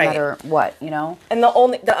safe, no Right. matter what, And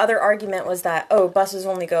the other argument was that, buses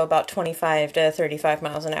only go about 25 to 35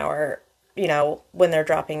 miles an hour, when they're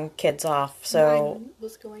dropping kids off. So, Mine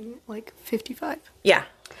was going like 55. yeah.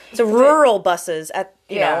 So rural buses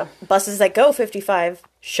Yeah. buses that go 55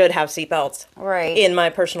 should have seatbelts. Right. In my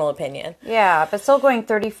personal opinion. Yeah, but still going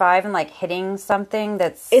 35 and like hitting something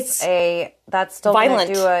that's still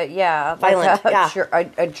violent. Gonna do Violent,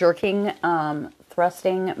 a jerking,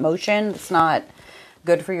 thrusting motion. It's not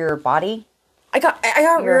good for your body. I got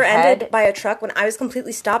Your rear-ended head. by a truck when I was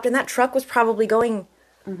completely stopped, and that truck was probably going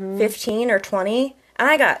 15 or 20, and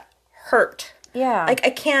I got hurt. Yeah. Like,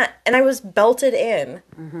 I can't, and I was belted in.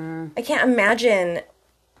 I can't imagine.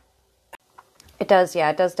 It does, yeah.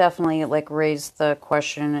 It does definitely like raise the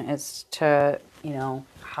question as to,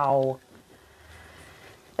 how.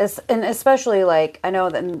 And especially like, I know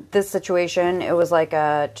that in this situation, it was like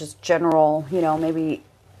a just general, maybe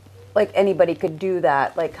like anybody could do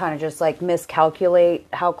that, like kind of just like miscalculate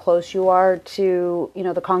how close you are to,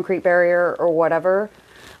 the concrete barrier or whatever.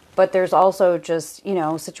 But there's also just,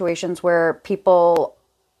 situations where people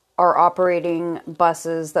are operating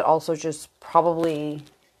buses that also just probably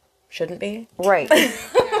Shouldn't be. right.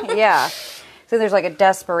 Yeah. So there's like a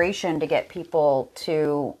desperation to get people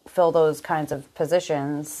to fill those kinds of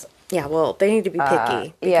positions. Yeah, well, they need to be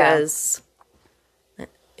picky, yeah. because it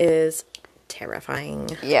is terrifying.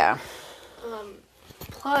 Yeah.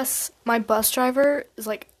 Plus, my bus driver is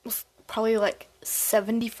was probably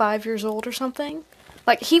 75 years old or something.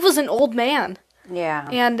 Like, he was an old man. Yeah.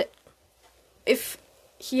 And if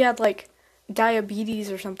he had diabetes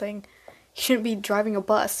or something, he shouldn't be driving a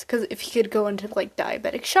bus, because if he could go into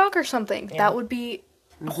diabetic shock or something, that would be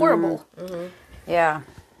horrible. Mm-hmm. Yeah.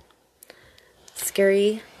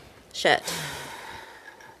 Scary shit.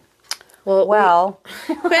 Well,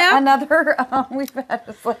 Yeah. another, we've had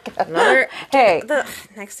this Another. hey. The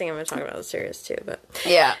next thing I'm going to talk about is serious too, but.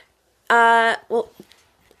 Yeah. Well,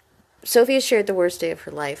 Sophie has shared the worst day of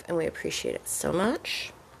her life, and we appreciate it so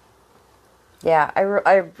much. Yeah. I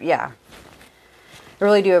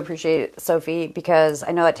really do appreciate Sophie, because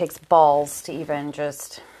I know it takes balls to even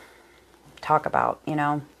just talk about,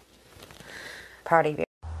 Proud of you.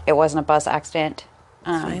 It wasn't a bus accident.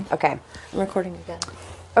 Fine. Okay. I'm recording again.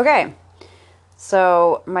 Okay.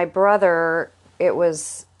 So my brother, it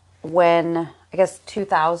was when, I guess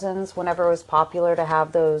 2000s, whenever it was popular to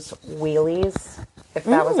have those wheelies, if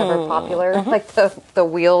that was ever popular, like the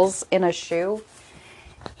wheels in a shoe.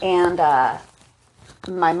 And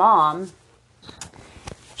my mom,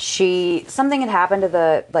 something had happened to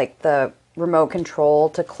the remote control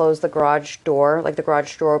to close the garage door, like the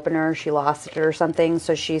garage door opener. She lost it or something.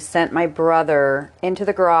 So she sent my brother into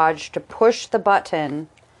the garage to push the button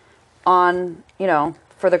on,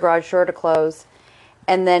 for the garage door to close.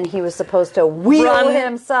 And then he was supposed to wheel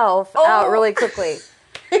himself out really quickly.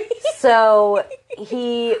 So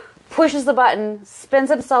he pushes the button, spins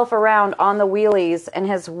himself around on the wheelies, and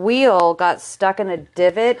his wheel got stuck in a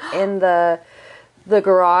divot in the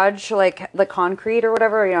garage, like the concrete or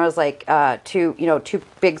whatever. It was like two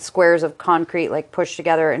big squares of concrete like pushed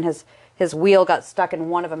together, and his wheel got stuck in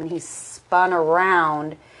one of them, and he spun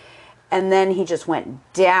around, and then he just went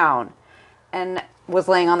down and was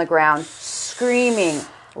laying on the ground screaming,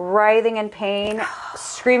 writhing in pain,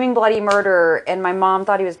 screaming bloody murder. And my mom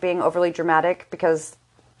thought he was being overly dramatic because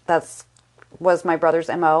was my brother's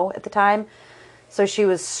MO at the time. So she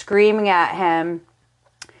was screaming at him,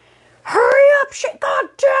 hurry up, Shane, god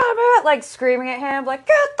damn it, like screaming at him, like,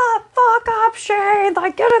 get the fuck up, Shane,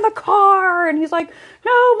 like, get in the car. And he's like,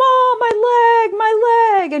 no, Mom,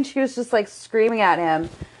 my leg. And she was just like screaming at him.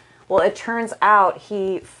 Well, it turns out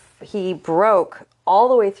he broke all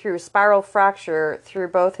the way through, spiral fracture through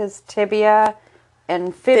both his tibia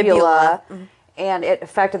and fibula. And it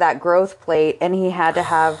affected that growth plate, and he had to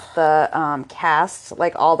have the cast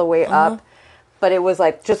like all the way up. But it was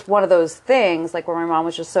like just one of those things, like where my mom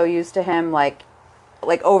was just so used to him like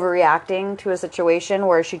overreacting to a situation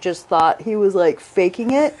where she just thought he was like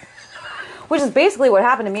faking it. Which is basically what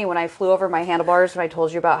happened to me when I flew over my handlebars when I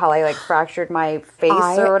told you about how I like fractured my face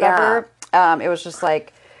or whatever. Yeah. It was just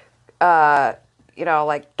like,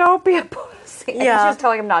 like, don't be a pussy. Yeah. And she was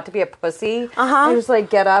telling him not to be a pussy. And just like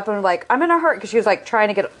get up and like, I'm in a hurry, because she was like trying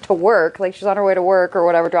to get to work, like she's on her way to work or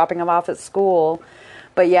whatever, dropping him off at school.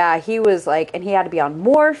 But yeah, he was like, and he had to be on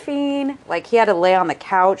morphine. Like he had to lay on the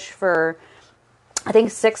couch for, I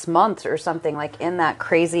think 6 months or something, like in that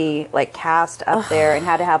crazy like cast up there, and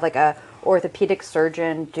had to have like a orthopedic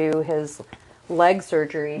surgeon do his leg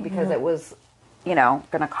surgery because it was, going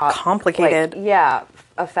to cause complicated. Like,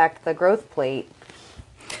 affect the growth plate.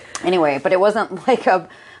 Anyway, but it wasn't like but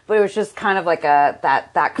it was just kind of like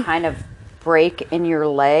that kind of break in your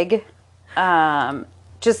leg.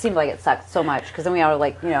 Just seemed like it sucked so much, because then we had to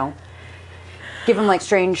like, give him like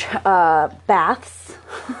strange baths.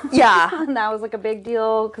 Yeah. And that was like a big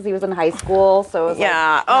deal because he was in high school. So it was like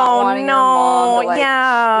not wanting your mom to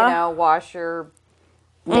like, wash your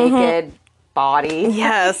naked body.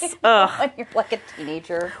 Yes. When you're like a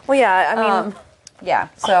teenager. Well, yeah, I mean. Yeah.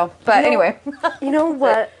 So, but anyway. You know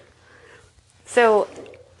what? So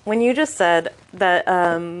when you just said that,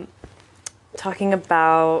 talking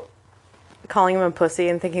about calling him a pussy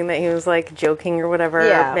and thinking that he was like joking or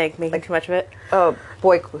whatever, making like, too much of it. Oh,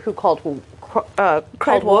 boy, who called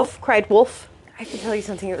cried wolf. Cried wolf. I can tell you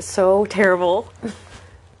something. It was so terrible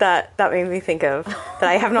that made me think of that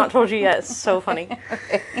I have not told you yet. It's so funny.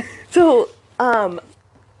 Okay. So, I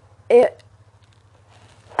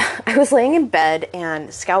was laying in bed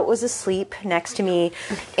and Scout was asleep next to me,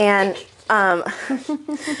 and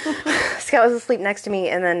Scout was asleep next to me,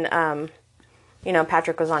 and then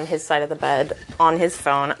Patrick was on his side of the bed on his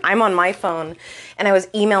phone. I'm on my phone, and I was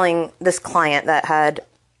emailing this client that had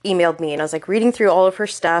emailed me, and I was like reading through all of her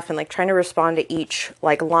stuff and like trying to respond to each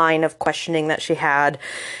like line of questioning that she had.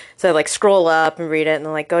 So I like scroll up and read it, and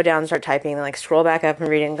then like go down and start typing, and then like scroll back up and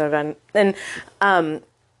read it and go down. And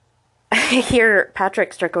I hear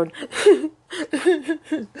Patrick start going,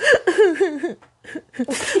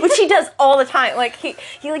 which he does all the time. Like he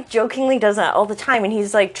like jokingly does that all the time, and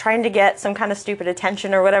he's like trying to get some kind of stupid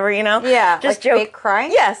attention or whatever, Yeah, just like joke. Fake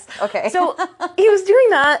crying. Yes. Okay. So he was doing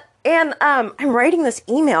that, and I'm writing this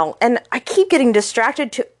email, and I keep getting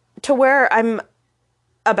distracted to where I'm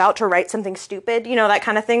about to write something stupid, that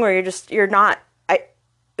kind of thing where you're not.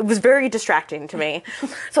 It was very distracting to me.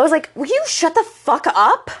 So I was like, will you shut the fuck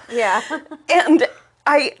up? Yeah. And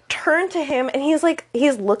I turned to him, and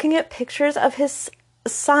he's looking at pictures of his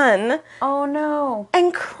son. Oh, no.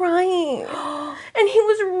 And crying. And he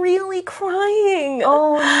was really crying.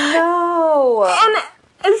 Oh, no.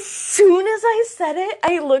 And as soon as I said it,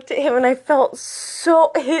 I looked at him, and I felt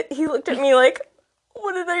so... He looked at me like,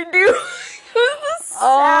 what did I do? It was the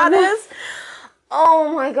saddest.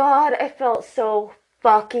 Oh, my God. I felt so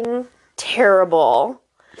fucking terrible.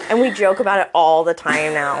 And we joke about it all the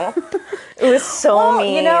time now. It was so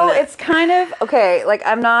mean. It's kind of okay, like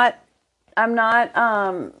I'm not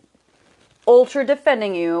ultra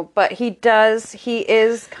defending you, but he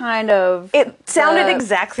is kind of, it sounded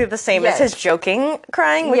exactly the same as his joking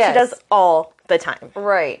crying, which he does all the time.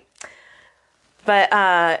 Right. But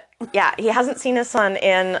yeah, he hasn't seen his son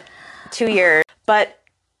in 2 years. But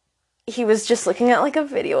he was just looking at like a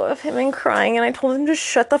video of him and crying, and I told him to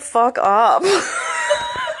shut the fuck up.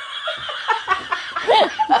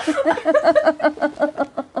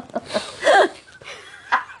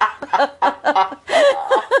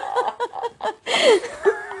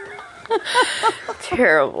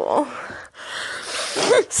 Terrible.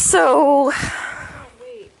 So,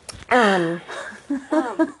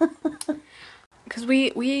 because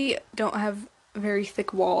we don't have very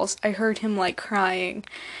thick walls. I heard him like crying,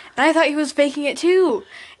 and I thought he was faking it too.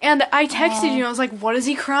 And I texted you, and I was like, "What is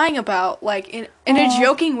he crying about?" Like in a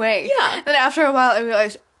joking way. Yeah. And after a while, I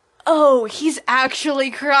realized, oh, he's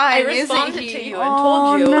actually crying. I responded isn't he? to you and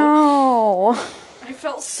told you. No. I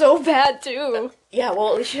felt so bad too. Yeah,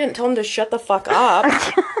 well, at least you didn't tell him to shut the fuck up.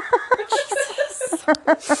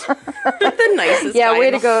 The nicest Yeah, guy way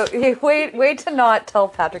in to the- go. Hey, wait to not tell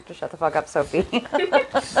Patrick to shut the fuck up, Sophie.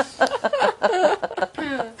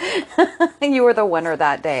 You were the winner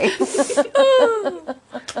that day.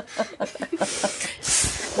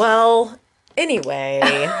 Well, anyway.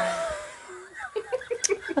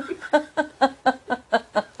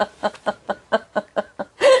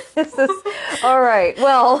 This is all right.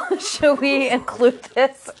 Well, should we include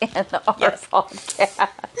this in our Yes. podcast?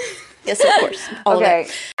 Yes, of course. All of Okay.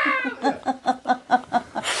 it.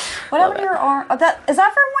 What happened to your arm? Oh, is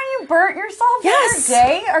that from when you burnt yourself Yes. the other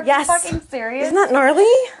day? Are Yes. you fucking serious? Isn't that gnarly?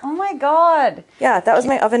 Oh my god. Yeah, that was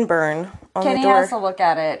my oven burn on Kenny the door. has to look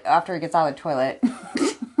at it after he gets out of the toilet.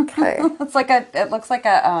 Okay. It looks like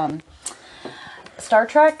a Star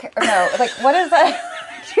Trek. Or no, like what is that?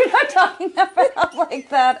 You're not talking about like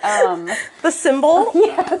that. The symbol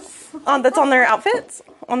Yes. that's on their outfits,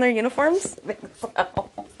 on their uniforms.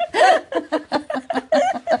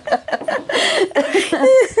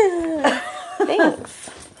 Thanks.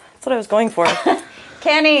 That's what I was going for.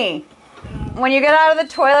 Kenny, when you get out of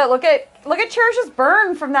the toilet, look at Cherish's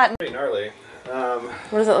burn from that Pretty gnarly.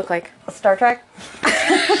 What does it look like? Star Trek.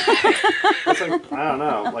 It's like, I don't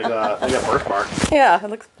know, like a birthmark. Yeah, it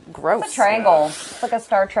looks gross. It's a triangle. It's like a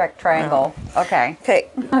Star Trek triangle. Okay. Okay.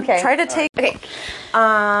 Okay. Try to take. Okay.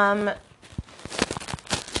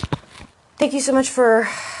 Thank you so much for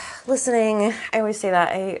listening. I always say that.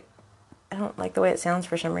 I don't like the way it sounds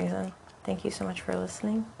for some reason. Thank you so much for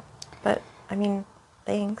listening. But I mean,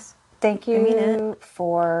 thanks. Thank you mean it.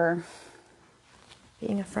 for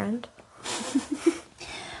Being a friend.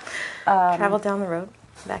 Travel down the road,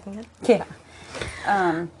 back again. yeah.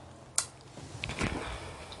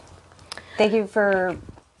 Thank you for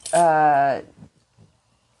I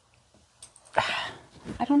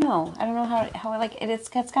don't know how like it's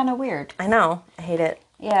kind of weird. I know. I hate it.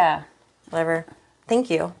 Yeah. Whatever. Thank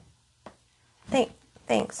you.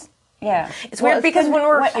 Thanks. Yeah. It's weird because when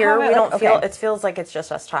we're here, we don't feel. okay. It feels like it's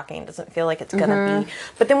just us talking. It doesn't feel like it's gonna be.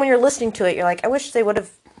 But then when you're listening to it, you're like, I wish we would have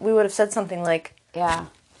said something like Yeah.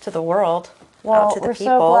 to the world, Well, out to the we're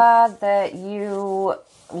people. so glad that you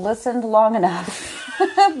listened long enough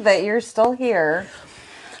that you're still here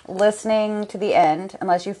listening to the end,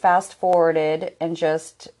 unless you fast forwarded and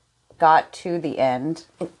just got to the end,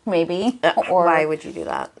 maybe. Or Why would you do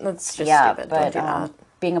that? That's just yeah, stupid. but Don't do that.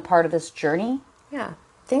 being a part of this journey. Yeah.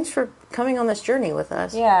 Thanks for coming on this journey with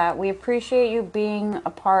us. Yeah, we appreciate you being a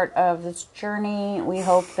part of this journey. We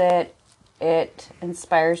hope that it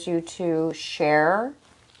inspires you to share,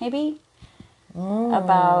 maybe,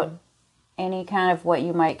 about any kind of what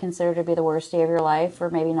you might consider to be the worst day of your life, or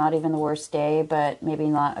maybe not even the worst day, but maybe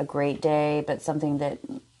not a great day, but something that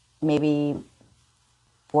maybe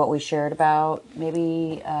what we shared about,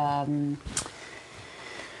 maybe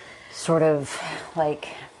sort of like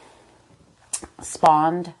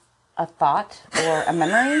spawned a thought or a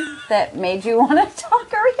memory that made you want to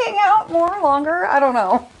talk or hang out more longer. I don't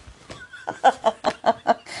know.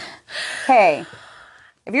 Hey,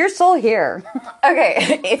 if you're still here,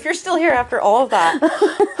 Okay, if you're still here after all of that.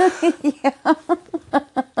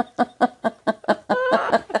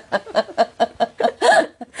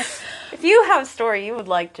 If you have a story you would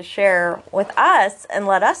like to share with us and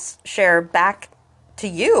let us share back to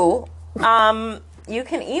you, you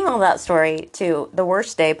can email that story to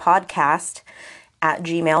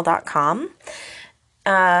theworstdaypodcast@gmail.com.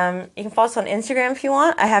 You can follow us on Instagram if you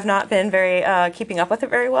want. I have not been very keeping up with it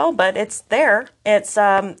very well, but it's there. It's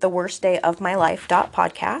the worst day of my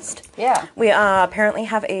life.podcast. yeah. We apparently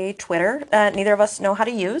have a Twitter that neither of us know how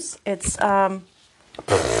to use. It's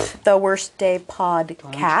the worst day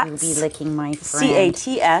podcast. Don't you be licking my friend.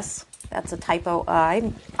 CATS. That's a typo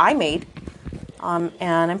I made, and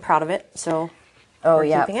I'm proud of it. So we're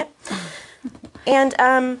keeping it. And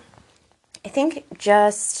I think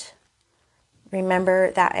just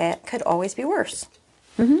remember that it could always be worse.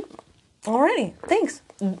 Alrighty, thanks.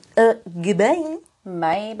 Goodbye.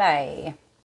 Bye bye.